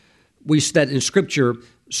God, we see that in Scripture,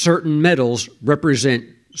 certain metals represent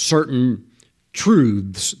certain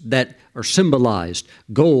truths that are symbolized.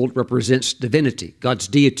 Gold represents divinity, God's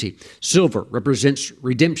deity. Silver represents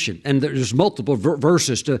redemption. And there's multiple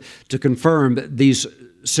verses to confirm these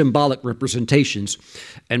symbolic representations.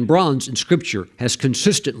 And bronze in Scripture has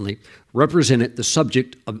consistently represented the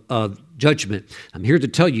subject of judgment. I'm here to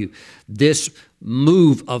tell you, this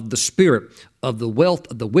move of the Spirit, of the wealth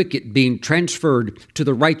of the wicked being transferred to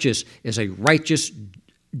the righteous, is a righteous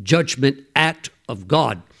judgment act of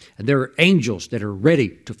God. And there are angels that are ready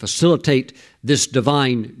to facilitate this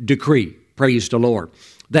divine decree. Praise the Lord.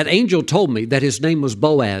 That angel told me that his name was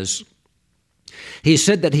Boaz. He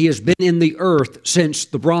said that he has been in the earth since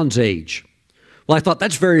the Bronze Age. Well, I thought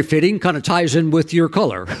that's very fitting, kind of ties in with your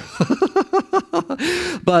color.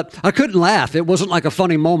 But I couldn't laugh. It wasn't like a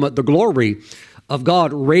funny moment. The glory of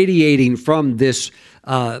God radiating from this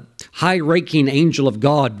high-ranking angel of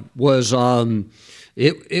God was,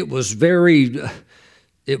 it was very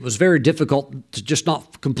difficult to just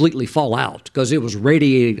not completely fall out, because it was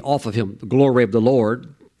radiating off of him, the glory of the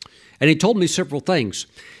Lord. And he told me several things.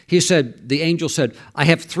 He said, the angel said, I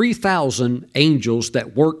have 3,000 angels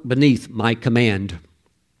that work beneath my command.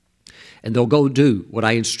 And they'll go do what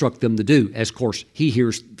I instruct them to do. As, of course, he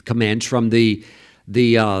hears commands from the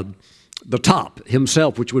top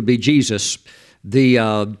himself, which would be Jesus,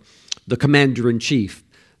 the commander-in-chief,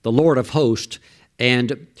 the Lord of hosts.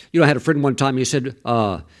 And, I had a friend one time, he said,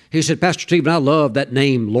 Pastor Stephen, I love that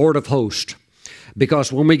name, Lord of hosts.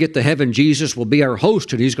 Because when we get to heaven, Jesus will be our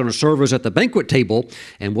host, and he's going to serve us at the banquet table,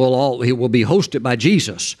 and he will be hosted by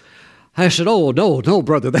Jesus. I said, oh, no,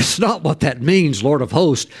 brother, that's not what that means, Lord of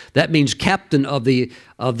hosts. That means captain of the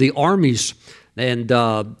armies. And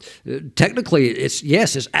technically,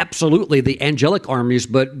 it's absolutely the angelic armies,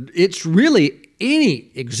 but it's really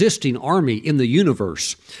any existing army in the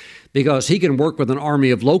universe, because he can work with an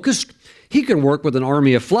army of locusts. He can work with an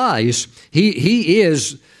army of flies. He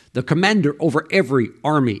is the commander over every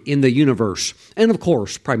army in the universe. And of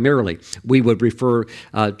course, primarily, we would refer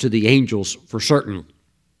to the angels for certain.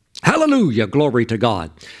 Hallelujah, glory to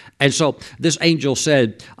God. And so this angel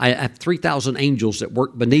said, I have 3,000 angels that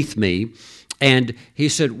work beneath me. And he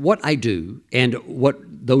said, what I do and what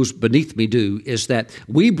those beneath me do is that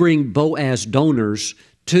we bring Boaz donors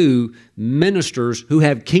to ministers who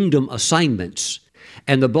have kingdom assignments.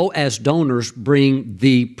 And the Boaz donors bring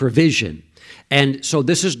the provision. And so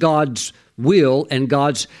this is God's will and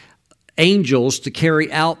God's angels to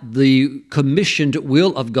carry out the commissioned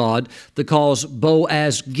will of God to cause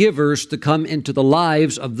Boaz givers to come into the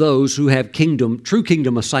lives of those who have true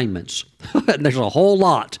kingdom assignments. And there's a whole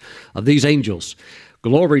lot of these angels.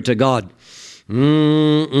 Glory to God.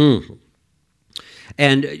 And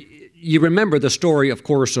you remember the story, of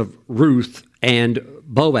course, of Ruth and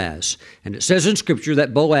Boaz. And it says in Scripture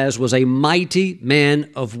that Boaz was a mighty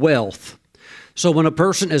man of wealth. So when a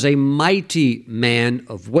person is a mighty man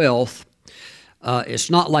of wealth, it's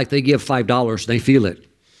not like they give $5 and they feel it.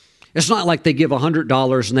 It's not like they give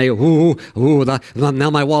 $100 and they, now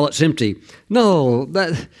my wallet's empty. No,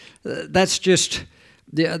 that's just,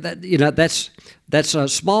 that's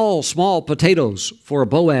small potatoes for a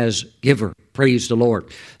Boaz giver. Praise the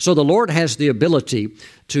Lord. So the Lord has the ability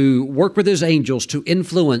to work with his angels to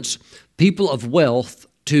influence people of wealth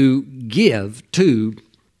to give to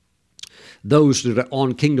those that are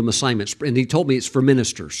on kingdom assignments. And he told me it's for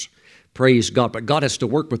ministers. Praise God. But God has to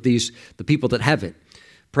work with the people that have it.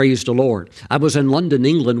 Praise the Lord. I was in London,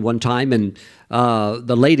 England one time, and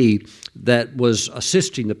the lady that was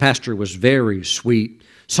assisting the pastor was very sweet,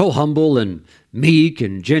 so humble and meek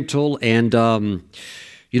and gentle. And,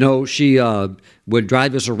 she would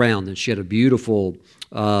drive us around, and she had a beautiful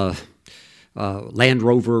Land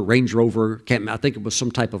Rover, Range Rover. I think it was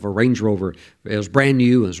some type of a Range Rover. It was brand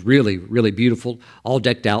new. It was really, really beautiful. All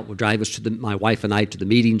decked out. Would drive us my wife and I to the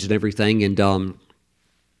meetings and everything. And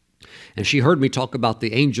she heard me talk about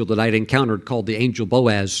the angel that I'd encountered called the angel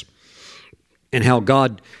Boaz, and how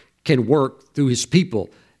God can work through his people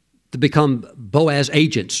to become Boaz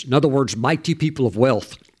agents. In other words, mighty people of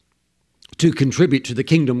wealth to contribute to the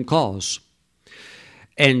kingdom cause.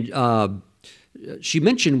 And she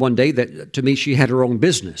mentioned one day that to me she had her own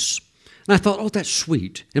business. And I thought, oh, that's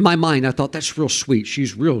sweet. In my mind, I thought, that's real sweet.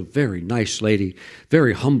 She's real, very nice lady,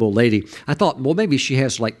 very humble lady. I thought, well, maybe she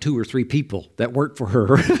has like 2 or 3 people that work for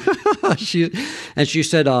her. She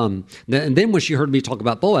said, and then when she heard me talk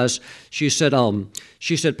about Boaz, she said,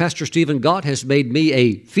 Pastor Stephen, God has made me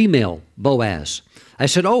a female Boaz. I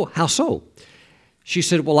said, oh, how so? She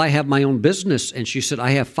said, well, I have my own business. And she said,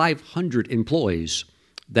 I have 500 employees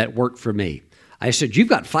that work for me. I said, you've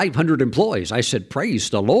got 500 employees. I said, praise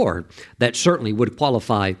the Lord. That certainly would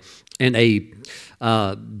qualify in a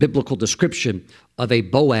biblical description of a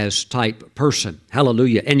Boaz-type person.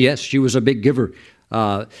 Hallelujah. And yes, she was a big giver,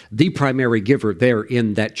 the primary giver there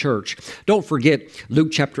in that church. Don't forget Luke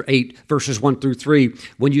chapter 8, verses 1 through 3.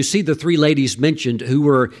 When you see the 3 ladies mentioned who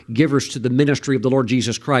were givers to the ministry of the Lord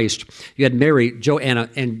Jesus Christ, you had Mary, Joanna,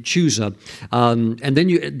 and Chusa. And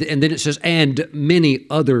then it says, and many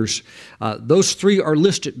others. Those 3 are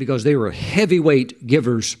listed because they were heavyweight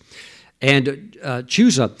givers. And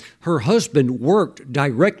Chusa, her husband, worked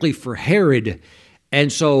directly for Herod.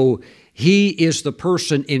 And so he is the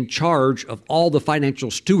person in charge of all the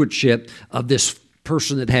financial stewardship of this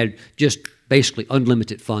person that had just basically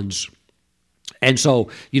unlimited funds. And so,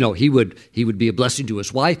 he would be a blessing to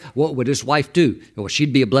his wife. What would his wife do? Well,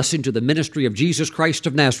 she'd be a blessing to the ministry of Jesus Christ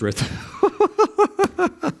of Nazareth.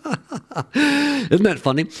 Isn't that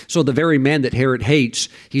funny? So the very man that Herod hates,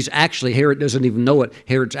 Herod doesn't even know it.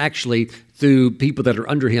 Herod's actually, through people that are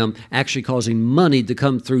under him, actually causing money to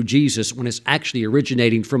come through Jesus when it's actually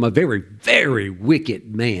originating from a very, very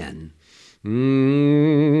wicked man.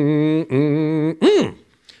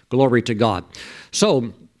 Glory to God.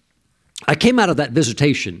 So I came out of that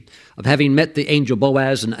visitation of having met the angel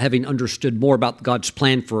Boaz and having understood more about God's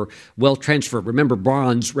plan for wealth transfer. Remember,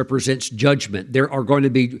 bronze represents judgment. There are going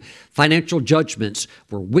to be financial judgments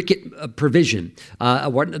for wicked provision.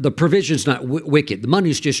 The provision's not wicked. The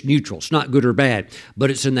money's just neutral. It's not good or bad,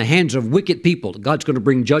 but it's in the hands of wicked people. God's going to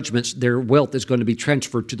bring judgments. Their wealth is going to be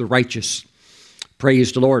transferred to the righteous.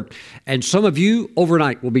 Praise the Lord. And some of you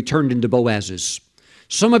overnight will be turned into Boazes.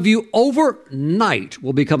 Some of you overnight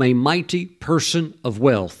will become a mighty person of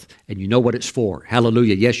wealth, and you know what it's for.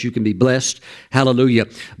 Hallelujah. Yes, you can be blessed. Hallelujah.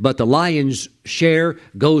 But the lion's share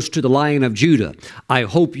goes to the Lion of Judah. I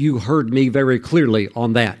hope you heard me very clearly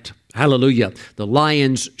on that. Hallelujah. The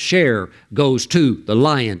lion's share goes to the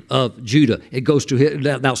Lion of Judah. It goes to him.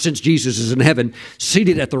 Now, since Jesus is in heaven,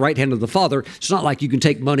 seated at the right hand of the Father, it's not like you can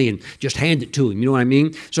take money and just hand it to him. You know what I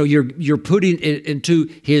mean? So you're putting it into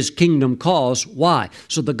his kingdom cause. Why?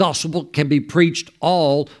 So the gospel can be preached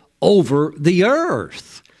all over the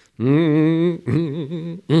earth.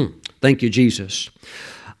 Thank you, Jesus.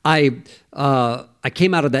 I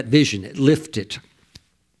came out of that vision. It lifted.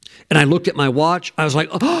 And I looked at my watch. I was like,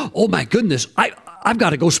 oh my goodness, I've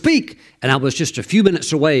got to go speak. And I was just a few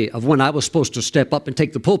minutes away of when I was supposed to step up and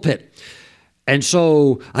take the pulpit. And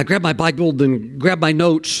so I grabbed my Bible and grabbed my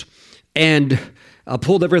notes and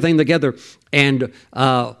pulled everything together and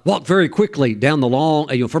walked very quickly down the long,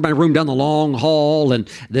 from my room down the long hall, and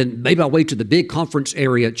then made my way to the big conference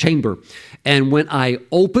area chamber. And when I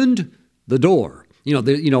opened the door, you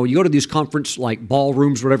go to these conference like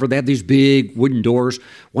ballrooms, whatever, they have these big wooden doors.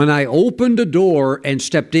 When I opened the door and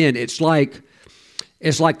stepped in, it's like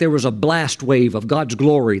there was a blast wave of God's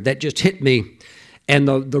glory that just hit me. And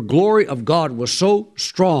the glory of God was so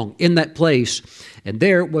strong in that place. And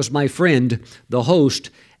there was my friend, the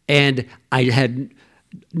host, and I had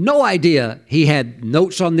no idea he had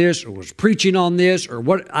notes on this or was preaching on this or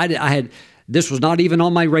what. This was not even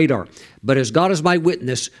on my radar. But as God is my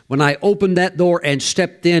witness, when I opened that door and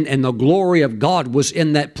stepped in and the glory of God was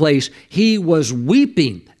in that place, he was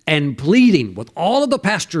weeping and pleading with all of the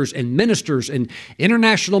pastors and ministers and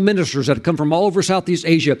international ministers that have come from all over Southeast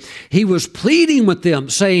Asia. He was pleading with them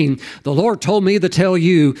saying, the Lord told me to tell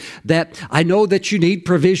you that I know that you need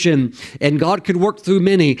provision and God could work through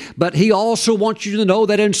many, but he also wants you to know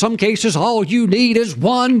that in some cases, all you need is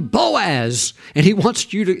one Boaz. And he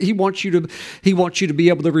wants you to be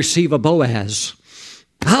able to receive a Boaz.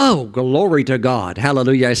 Oh, glory to God.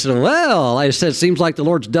 Hallelujah. I said, seems like the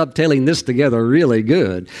Lord's dovetailing this together really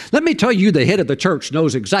good. Let me tell you, the head of the church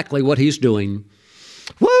knows exactly what he's doing.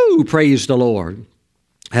 Woo! Woo! Praise the Lord.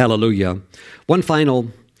 Hallelujah. One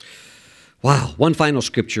final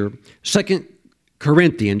scripture, 2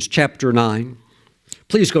 Corinthians chapter 9.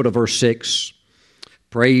 Please go to verse 6.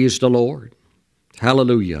 Praise the Lord.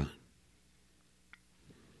 Hallelujah.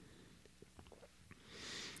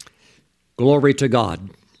 Glory to God.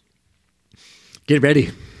 Get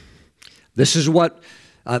ready. This is what,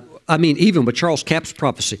 even with Charles Capp's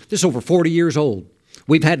prophecy, this is over 40 years old.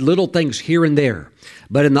 We've had little things here and there.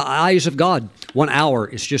 But in the eyes of God, 1 hour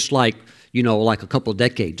is just like a couple of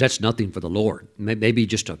decades. That's nothing for the Lord. Maybe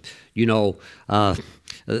just you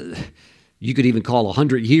could even call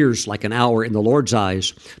 100 years like an hour in the Lord's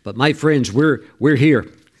eyes. But my friends, we're here,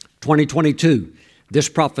 2022. This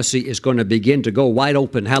prophecy is going to begin to go wide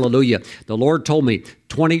open. Hallelujah. The Lord told me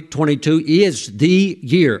 2022 is the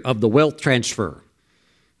year of the wealth transfer.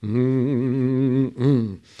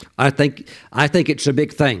 I think it's a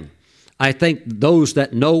big thing. I think those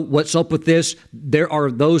that know what's up with this, there are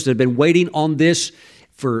those that have been waiting on this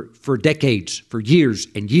for decades, for years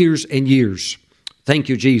and years and years. Thank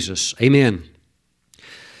you, Jesus. Amen.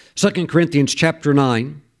 2 Corinthians chapter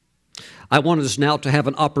 9. I want us now to have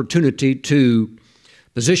an opportunity to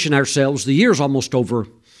position ourselves. The year's almost over.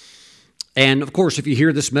 And of course, if you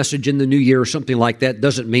hear this message in the new year or something like that,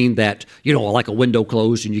 doesn't mean that, like a window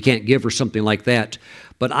closed and you can't give or something like that.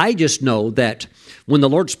 But I just know that when the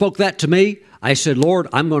Lord spoke that to me, I said, Lord,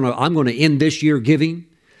 I'm going to end this year giving.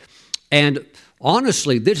 And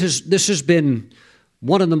honestly, this has been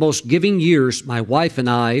one of the most giving years my wife and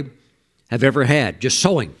I have ever had. Just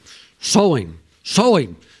sowing.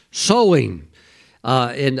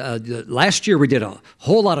 Last year we did a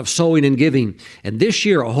whole lot of sowing and giving, and this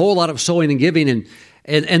year a whole lot of sowing and giving,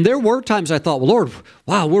 and there were times I thought, well, Lord,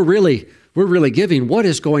 wow, we're really giving. What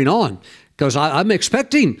is going on? Because I'm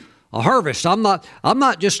expecting a harvest. I'm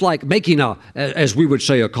not just like making as we would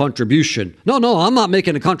say, a contribution. No, I'm not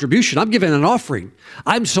making a contribution. I'm giving an offering.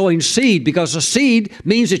 I'm sowing seed because a seed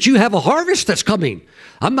means that you have a harvest that's coming.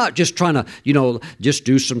 I'm not just trying to, just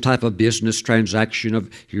do some type of business transaction of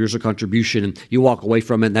here's a contribution and you walk away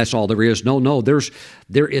from it and that's all there is. No,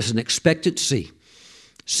 there is an expectancy.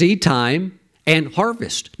 Seed time and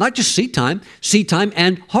harvest. Not just seed time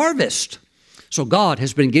and harvest. So God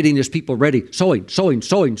has been getting His people ready, sowing.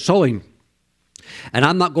 And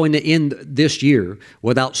I'm not going to end this year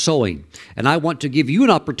without sowing. And I want to give you an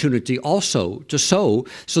opportunity also to sow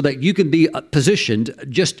so that you can be positioned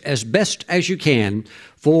just as best as you can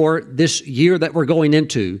for this year that we're going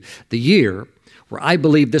into, the year where I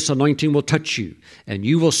believe this anointing will touch you and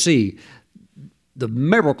you will see the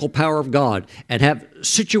miracle power of God and have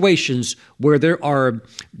situations where there are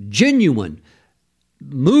genuine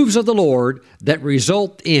moves of the Lord that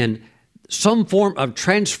result in some form of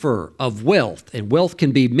transfer of wealth. And wealth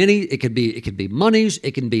can be many. It can be monies,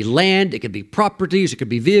 it can be land, it can be properties, it can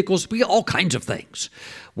be vehicles, all kinds of things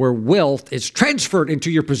where wealth is transferred into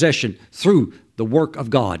your possession through the work of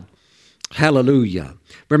God. Hallelujah.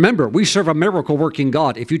 Remember, we serve a miracle working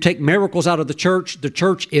God. If you take miracles out of the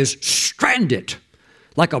church is stranded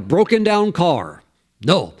like a broken down car.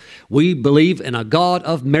 No, we believe in a God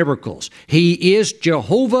of miracles. He is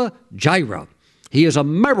Jehovah Jireh. He is a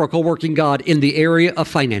miracle-working God in the area of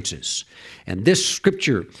finances. And this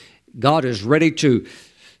scripture, God is ready to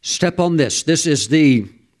step on this. This is the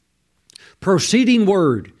proceeding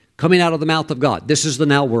word coming out of the mouth of God. This is the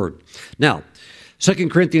now word. Now, 2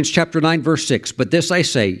 Corinthians chapter 9, verse 6, but this I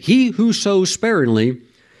say, he who sows sparingly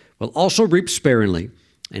will also reap sparingly,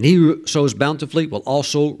 and he who sows bountifully will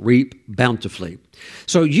also reap bountifully.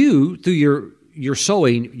 So you, through your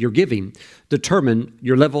sowing, your giving, determine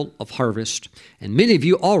your level of harvest. And many of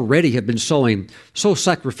you already have been sowing so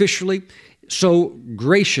sacrificially, so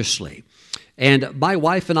graciously. And my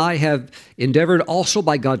wife and I have endeavored also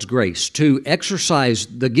by God's grace to exercise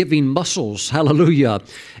the giving muscles. Hallelujah.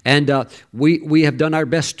 And we have done our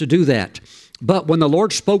best to do that. But when the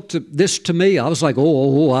Lord spoke this to me, I was like,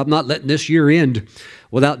 I'm not letting this year end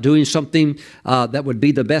without doing something that would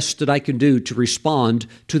be the best that I can do to respond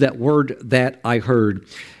to that word that I heard.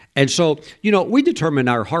 And so, we determine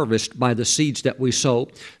our harvest by the seeds that we sow.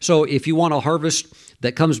 So if you want a harvest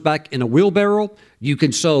that comes back in a wheelbarrow, you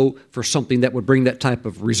can sow for something that would bring that type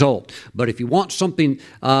of result. But if you want something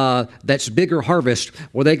that's bigger harvest,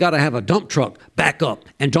 well, they got to have a dump truck back up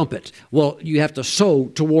and dump it. Well, you have to sow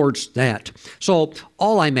towards that. So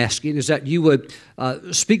all I'm asking is that you would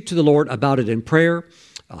speak to the Lord about it in prayer.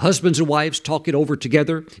 Husbands and wives, talk it over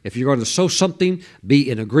together. If you're going to sow something, be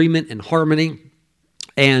in agreement and harmony,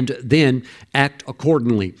 and then act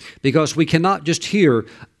accordingly. Because we cannot just hear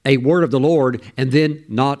a word of the Lord and then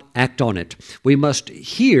not act on it. We must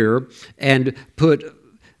hear and put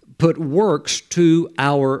put works to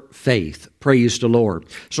our faith. Praise the Lord.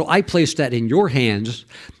 So I place that in your hands,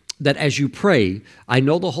 that as you pray, I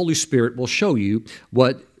know the Holy Spirit will show you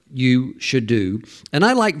what you should do. And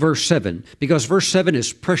I like verse 7 because verse 7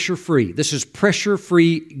 is pressure-free. This is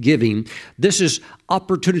pressure-free giving. This is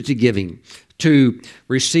opportunity giving to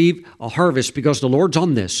receive a harvest because the Lord's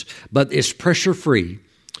on this, but it's pressure-free.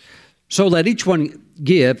 So let each one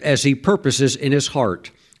give as he purposes in his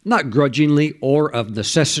heart, not grudgingly or of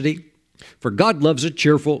necessity, for God loves a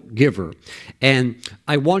cheerful giver. And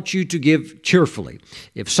I want you to give cheerfully.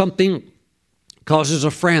 If something causes a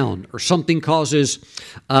frown or something causes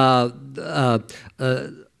the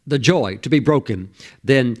joy to be broken,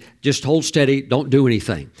 then just hold steady, don't do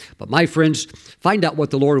anything. But my friends, find out what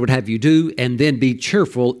the Lord would have you do and then be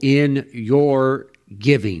cheerful in your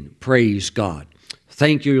giving. Praise God.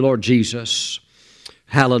 Thank you, Lord Jesus.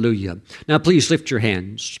 Hallelujah. Now please lift your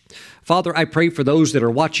hands. Father, I pray for those that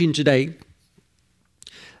are watching today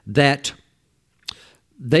that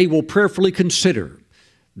they will prayerfully consider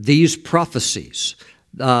these prophecies,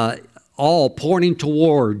 all pointing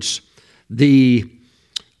towards the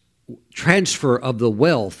transfer of the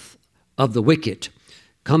wealth of the wicked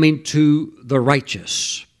coming to the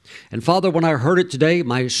righteous. And Father, when I heard it today,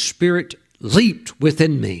 my spirit leaped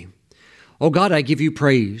within me. Oh God, I give you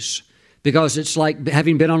praise because it's like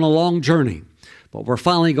having been on a long journey, but we're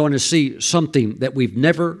finally going to see something that we've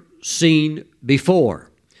never seen before.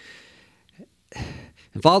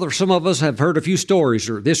 And Father, some of us have heard a few stories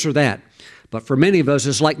or this or that, but for many of us,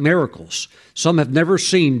 it's like miracles. Some have never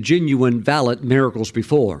seen genuine, valid miracles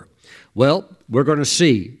before. Well, we're going to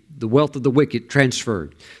see the wealth of the wicked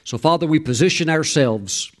transferred. So Father, we position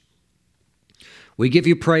ourselves. We give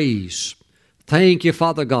you praise. Thank you,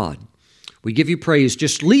 Father God. We give you praise.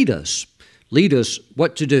 Just lead us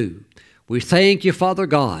what to do. We thank you, Father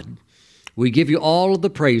God. We give you all of the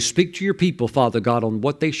praise. Speak to your people, Father God, on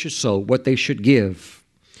what they should sow, what they should give.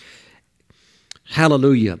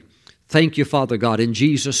 Hallelujah. Thank you, Father God, in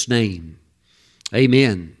Jesus' name.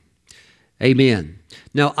 Amen. Amen.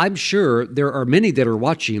 Now, I'm sure there are many that are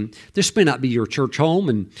watching. This may not be your church home,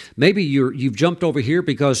 and maybe you've jumped over here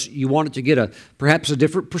because you wanted to get perhaps a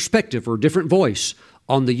different perspective or a different voice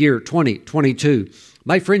on the year 2022.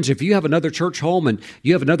 My friends, if you have another church home and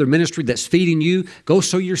you have another ministry that's feeding you, go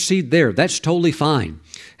sow your seed there. That's totally fine.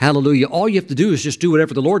 Hallelujah. All you have to do is just do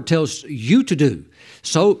whatever the Lord tells you to do.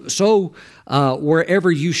 So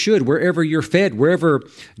wherever you should, wherever you're fed, wherever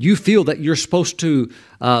you feel that you're supposed to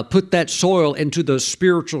put that soil into the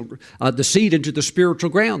seed into the spiritual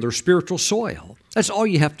ground or spiritual soil. That's all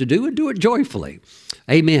you have to do, and do it joyfully.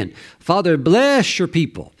 Amen. Father, bless your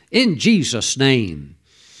people in Jesus' name.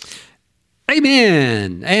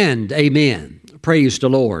 Amen and amen. Praise the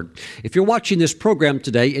Lord. If you're watching this program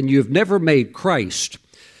today and you've never made Christ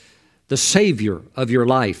the Savior of your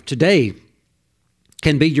life, today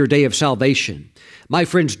can be your day of salvation. My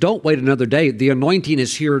friends, don't wait another day. The anointing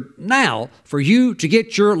is here now for you to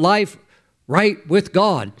get your life right with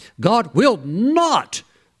God. God will not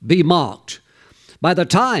be mocked. By the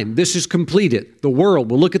time this is completed, the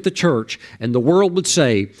world will look at the church and the world would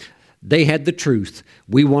say, they had the truth.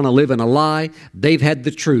 We want to live in a lie. They've had the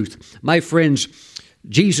truth. My friends,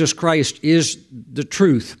 Jesus Christ is the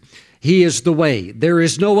truth. He is the way. There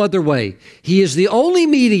is no other way. He is the only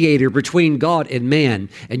mediator between God and man,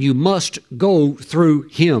 and you must go through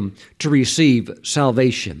Him to receive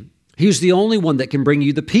salvation. He's the only one that can bring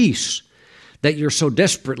you the peace that you're so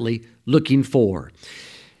desperately looking for.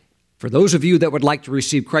 For those of you that would like to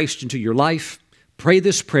receive Christ into your life, pray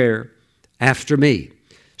this prayer after me.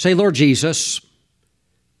 Say, Lord Jesus,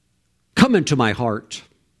 come into my heart.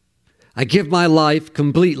 I give my life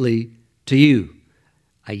completely to you.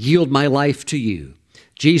 I yield my life to you.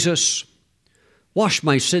 Jesus, wash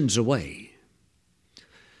my sins away.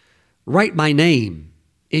 Write my name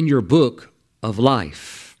in your book of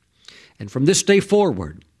life. And from this day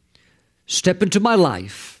forward, step into my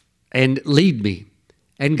life and lead me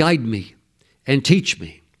and guide me and teach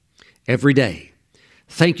me every day.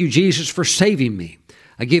 Thank you, Jesus, for saving me.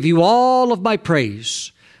 I give you all of my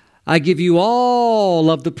praise. I give you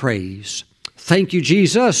all of the praise. Thank you,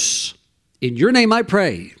 Jesus. In your name I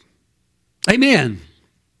pray. Amen.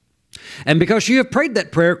 And because you have prayed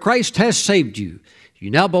that prayer, Christ has saved you.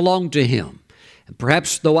 You now belong to Him. And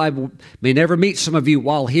perhaps though I may never meet some of you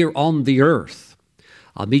while here on the earth,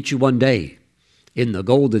 I'll meet you one day in the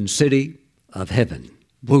golden city of heaven.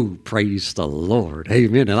 Woo, praise the Lord.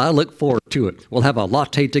 Amen. And I look forward to it. We'll have a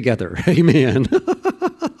latte together. Amen.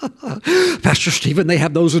 Pastor Stephen, they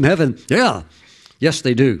have those in heaven. Yeah. Yes,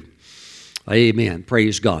 they do. Amen.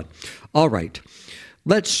 Praise God. All right.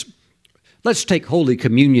 Let's Let's take Holy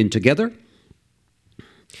Communion together.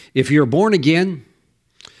 If you're born again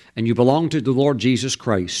and you belong to the Lord Jesus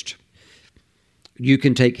Christ, you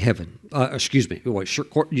can take heaven. You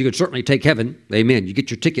can certainly take heaven. Amen. You get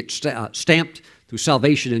your ticket stamped through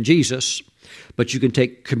salvation in Jesus, but you can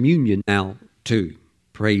take communion now too.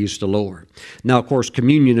 Praise the Lord. Now, of course,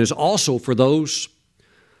 communion is also for those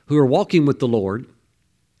who are walking with the Lord.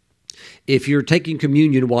 If you're taking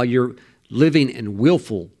communion while you're living in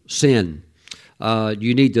willful sin,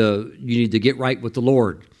 you need to get right with the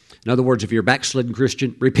Lord. In other words, if you're a backslidden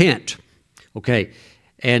Christian, repent. Okay,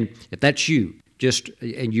 and if that's you,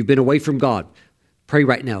 and you've been away from God, pray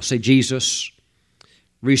right now. Say, Jesus,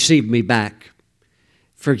 receive me back,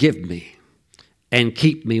 forgive me, and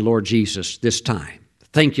keep me, Lord Jesus, this time.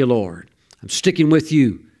 Thank you, Lord. I'm sticking with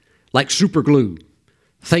you like super glue.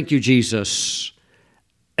 Thank you, Jesus.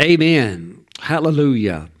 Amen.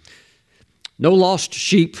 Hallelujah. No lost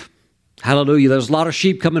sheep. Hallelujah. There's a lot of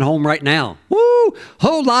sheep coming home right now. Woo!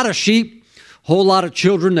 Whole lot of sheep. Whole lot of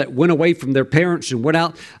children that went away from their parents and went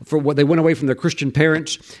away from their Christian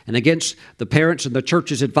parents and against the parents and the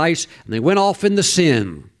church's advice, and they went off into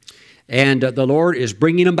sin. And the Lord is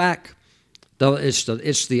bringing them back.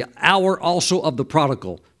 It's the hour also of the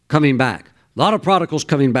prodigal coming back. A lot of prodigals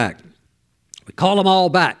coming back. We call them all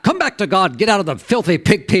back. Come back to God. Get out of the filthy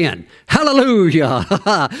pig pen. Hallelujah.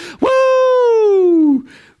 Woo!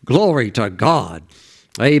 Glory to God.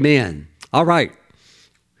 Amen. All right.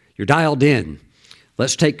 You're dialed in.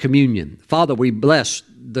 Let's take communion. Father, we bless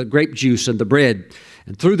the grape juice and the bread.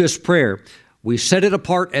 And through this prayer, we set it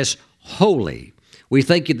apart as holy. We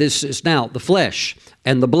thank you this is now the flesh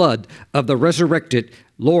and the blood of the resurrected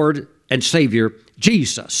Lord and Savior,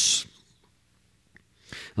 Jesus.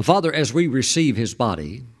 And Father, as we receive His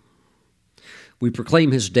body, we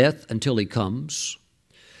proclaim His death until He comes,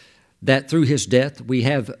 that through His death we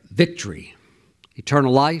have victory,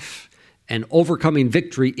 eternal life, and overcoming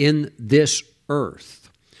victory in this earth.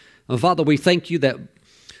 And Father, we thank you that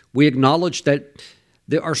we acknowledge that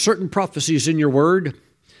there are certain prophecies in your word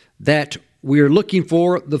that we are looking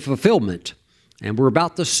for the fulfillment, and we're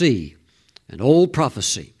about to see an old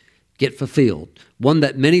prophecy get fulfilled, one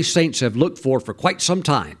that many saints have looked for quite some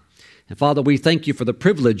time. And Father, we thank you for the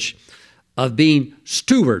privilege of being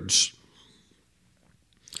stewards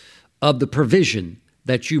of the provision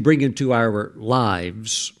that you bring into our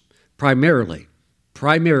lives, primarily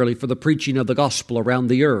for the preaching of the gospel around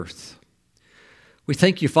the earth. We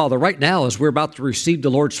thank you, Father, right now as we're about to receive the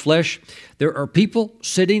Lord's flesh, there are people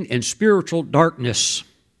sitting in spiritual darkness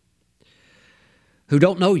who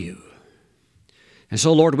don't know you. And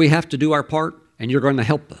so, Lord, we have to do our part, and you're going to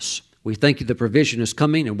help us. We thank you the provision is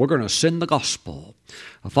coming, and we're going to send the gospel.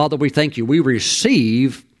 Father, we thank you. We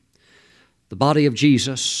receive the body of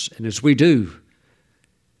Jesus, and as we do,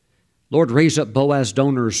 Lord, raise up Boaz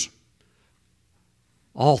donors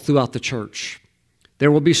all throughout the church.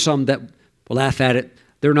 There will be some that will laugh at it.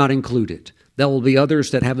 They're not included. There will be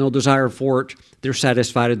others that have no desire for it. They're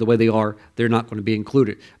satisfied in the way they are. They're not going to be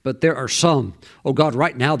included. But there are some, oh God,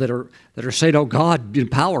 right now that are saying, oh God,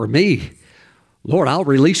 empower me. Lord, I'll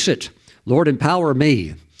release it. Lord, empower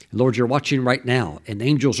me. Lord, you're watching right now, and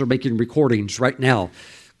angels are making recordings right now,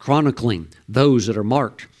 chronicling those that are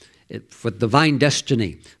marked for divine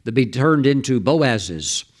destiny to be turned into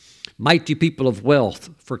Boazes, mighty people of wealth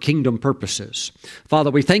for kingdom purposes.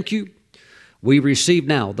 Father, we thank you. We receive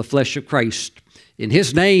now the flesh of Christ. In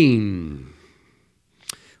His name,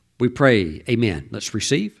 we pray. Amen. Let's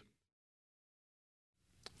receive.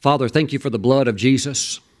 Father, thank you for the blood of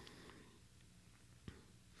Jesus.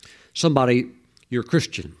 Somebody, you're a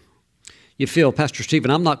Christian. You feel, Pastor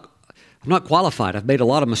Stephen, I'm not qualified. I've made a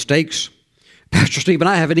lot of mistakes. Pastor Stephen,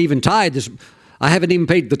 I haven't even tithed this. I haven't even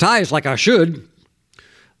paid the tithes like I should.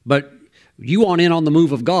 But you want in on the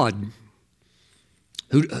move of God.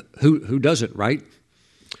 Who does it, right?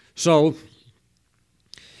 So,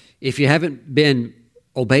 if you haven't been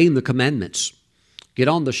obeying the commandments, get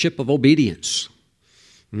on the ship of obedience.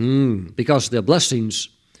 Because the blessings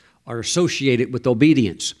are associated with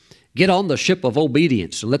obedience. Get on the ship of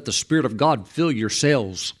obedience and let the Spirit of God fill your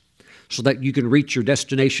sails so that you can reach your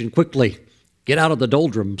destination quickly. Get out of the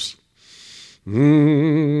doldrums. I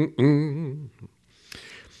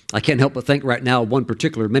can't help but think right now of one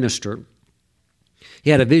particular minister. He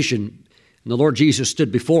had a vision, and the Lord Jesus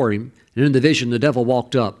stood before him, and in the vision the devil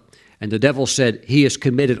walked up, and the devil said, he has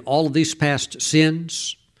committed all of these past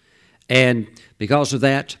sins, and because of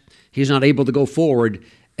that, he's not able to go forward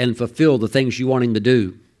and fulfill the things you want him to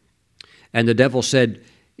do. And the devil said,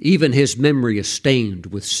 even his memory is stained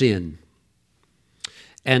with sin.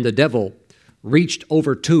 And the devil reached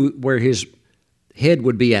over to where his head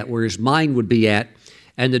would be at, where his mind would be at.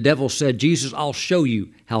 And the devil said, Jesus, I'll show you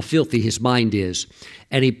how filthy his mind is.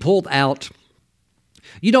 And he pulled out,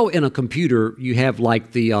 you know, in a computer, you have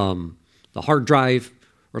like the hard drive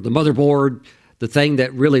or the motherboard, the thing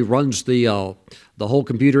that really runs the whole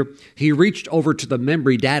computer. He reached over to the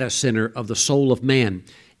memory data center of the soul of man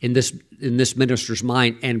in this minister's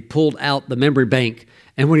mind and pulled out the memory bank.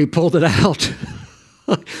 And when he pulled it out,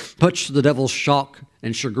 much to the devil's shock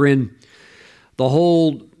and chagrin, the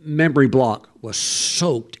whole memory block was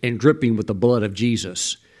soaked and dripping with the blood of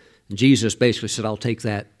Jesus. And Jesus basically said, I'll take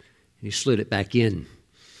that. And he slid it back in.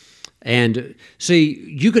 And see,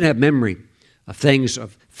 you can have memory of things,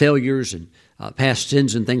 of failures and past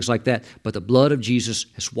sins and things like that, but the blood of Jesus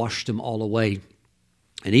has washed them all away.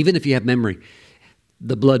 And even if you have memory,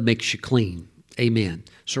 the blood makes you clean. Amen.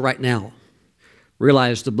 So right now,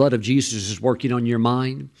 realize the blood of Jesus is working on your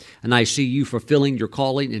mind, and I see you fulfilling your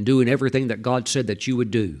calling and doing everything that God said that you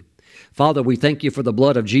would do. Father, we thank you for the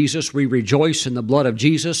blood of Jesus. We rejoice in the blood of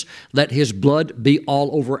Jesus. Let his blood be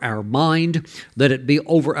all over our mind. Let it be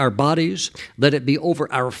over our bodies. Let it be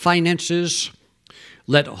over our finances.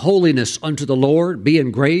 Let holiness unto the Lord be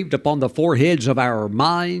engraved upon the foreheads of our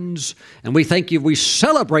minds. And we thank you. We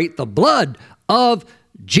celebrate the blood of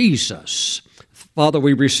Jesus. Father,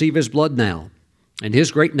 we receive his blood now. In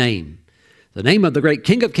his great name, the name of the great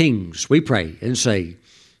King of Kings, we pray and say,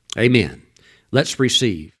 amen. Let's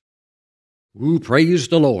receive. Ooh, praise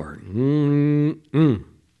the Lord.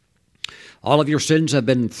 All of your sins have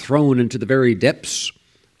been thrown into the very depths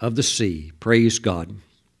of the sea. Praise God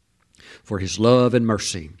for his love and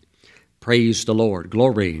mercy. Praise the Lord.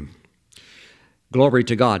 Glory. Glory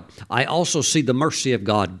to God. I also see the mercy of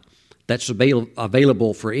God that's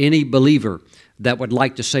available for any believer that would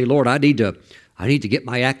like to say, Lord, I need to get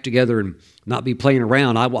my act together and not be playing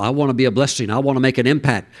around. I want to be a blessing. I want to make an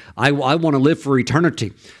impact. I want to live for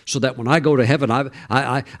eternity so that when I go to heaven,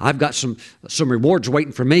 I've got some rewards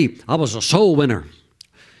waiting for me. I was a soul winner.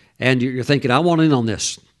 And you're thinking, I want in on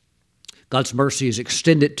this. God's mercy is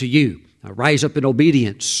extended to you. Now rise up in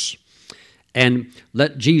obedience and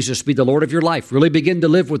let Jesus be the Lord of your life. Really begin to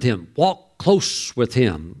live with him. Walk close with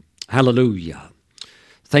him. Hallelujah.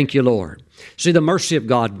 Thank you, Lord. See, the mercy of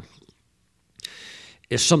God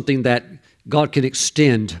is something that God can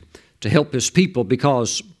extend to help his people,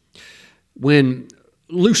 because when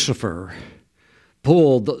Lucifer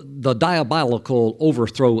pulled the diabolical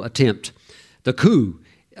overthrow attempt, the coup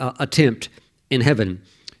attempt in heaven,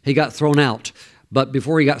 he got thrown out. But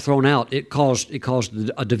before he got thrown out, it caused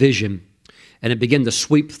a division, and it began to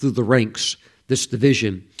sweep through the ranks, this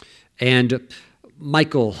division. And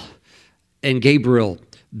Michael and Gabriel,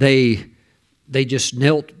 they just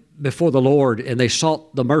knelt before the Lord, and they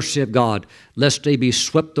sought the mercy of God, lest they be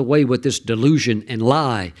swept away with this delusion and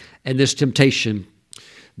lie and this temptation.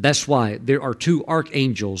 That's why there are two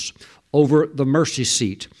archangels over the mercy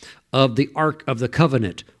seat of the Ark of the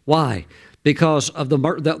Covenant. Why? Because of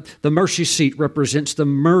the mercy seat represents the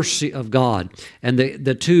mercy of God, and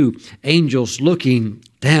the two angels looking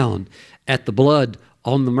down at the blood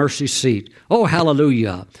on the mercy seat. Oh,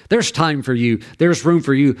 hallelujah. There's time for you. There's room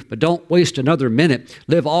for you, but don't waste another minute.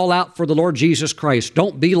 Live all out for the Lord Jesus Christ.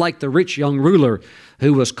 Don't be like the rich young ruler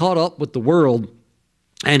who was caught up with the world,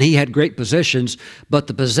 and he had great possessions, but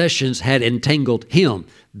the possessions had entangled him.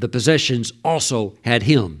 The possessions also had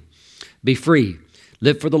him. Be free.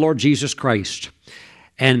 Live for the Lord Jesus Christ.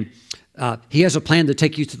 And he has a plan to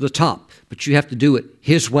take you to the top, but you have to do it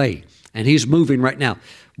his way. And he's moving right now.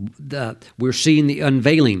 We're seeing the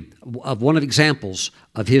unveiling of one of the examples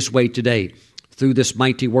of his way today through this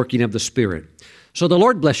mighty working of the Spirit. So the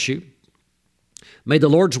Lord bless you. May the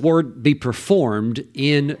Lord's word be performed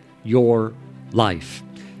in your life.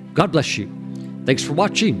 God bless you. Thanks for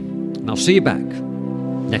watching, and I'll see you back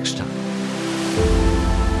next time.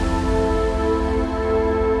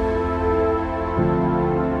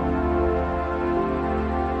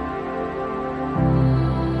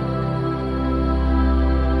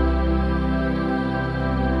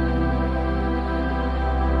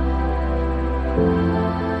 Thank you.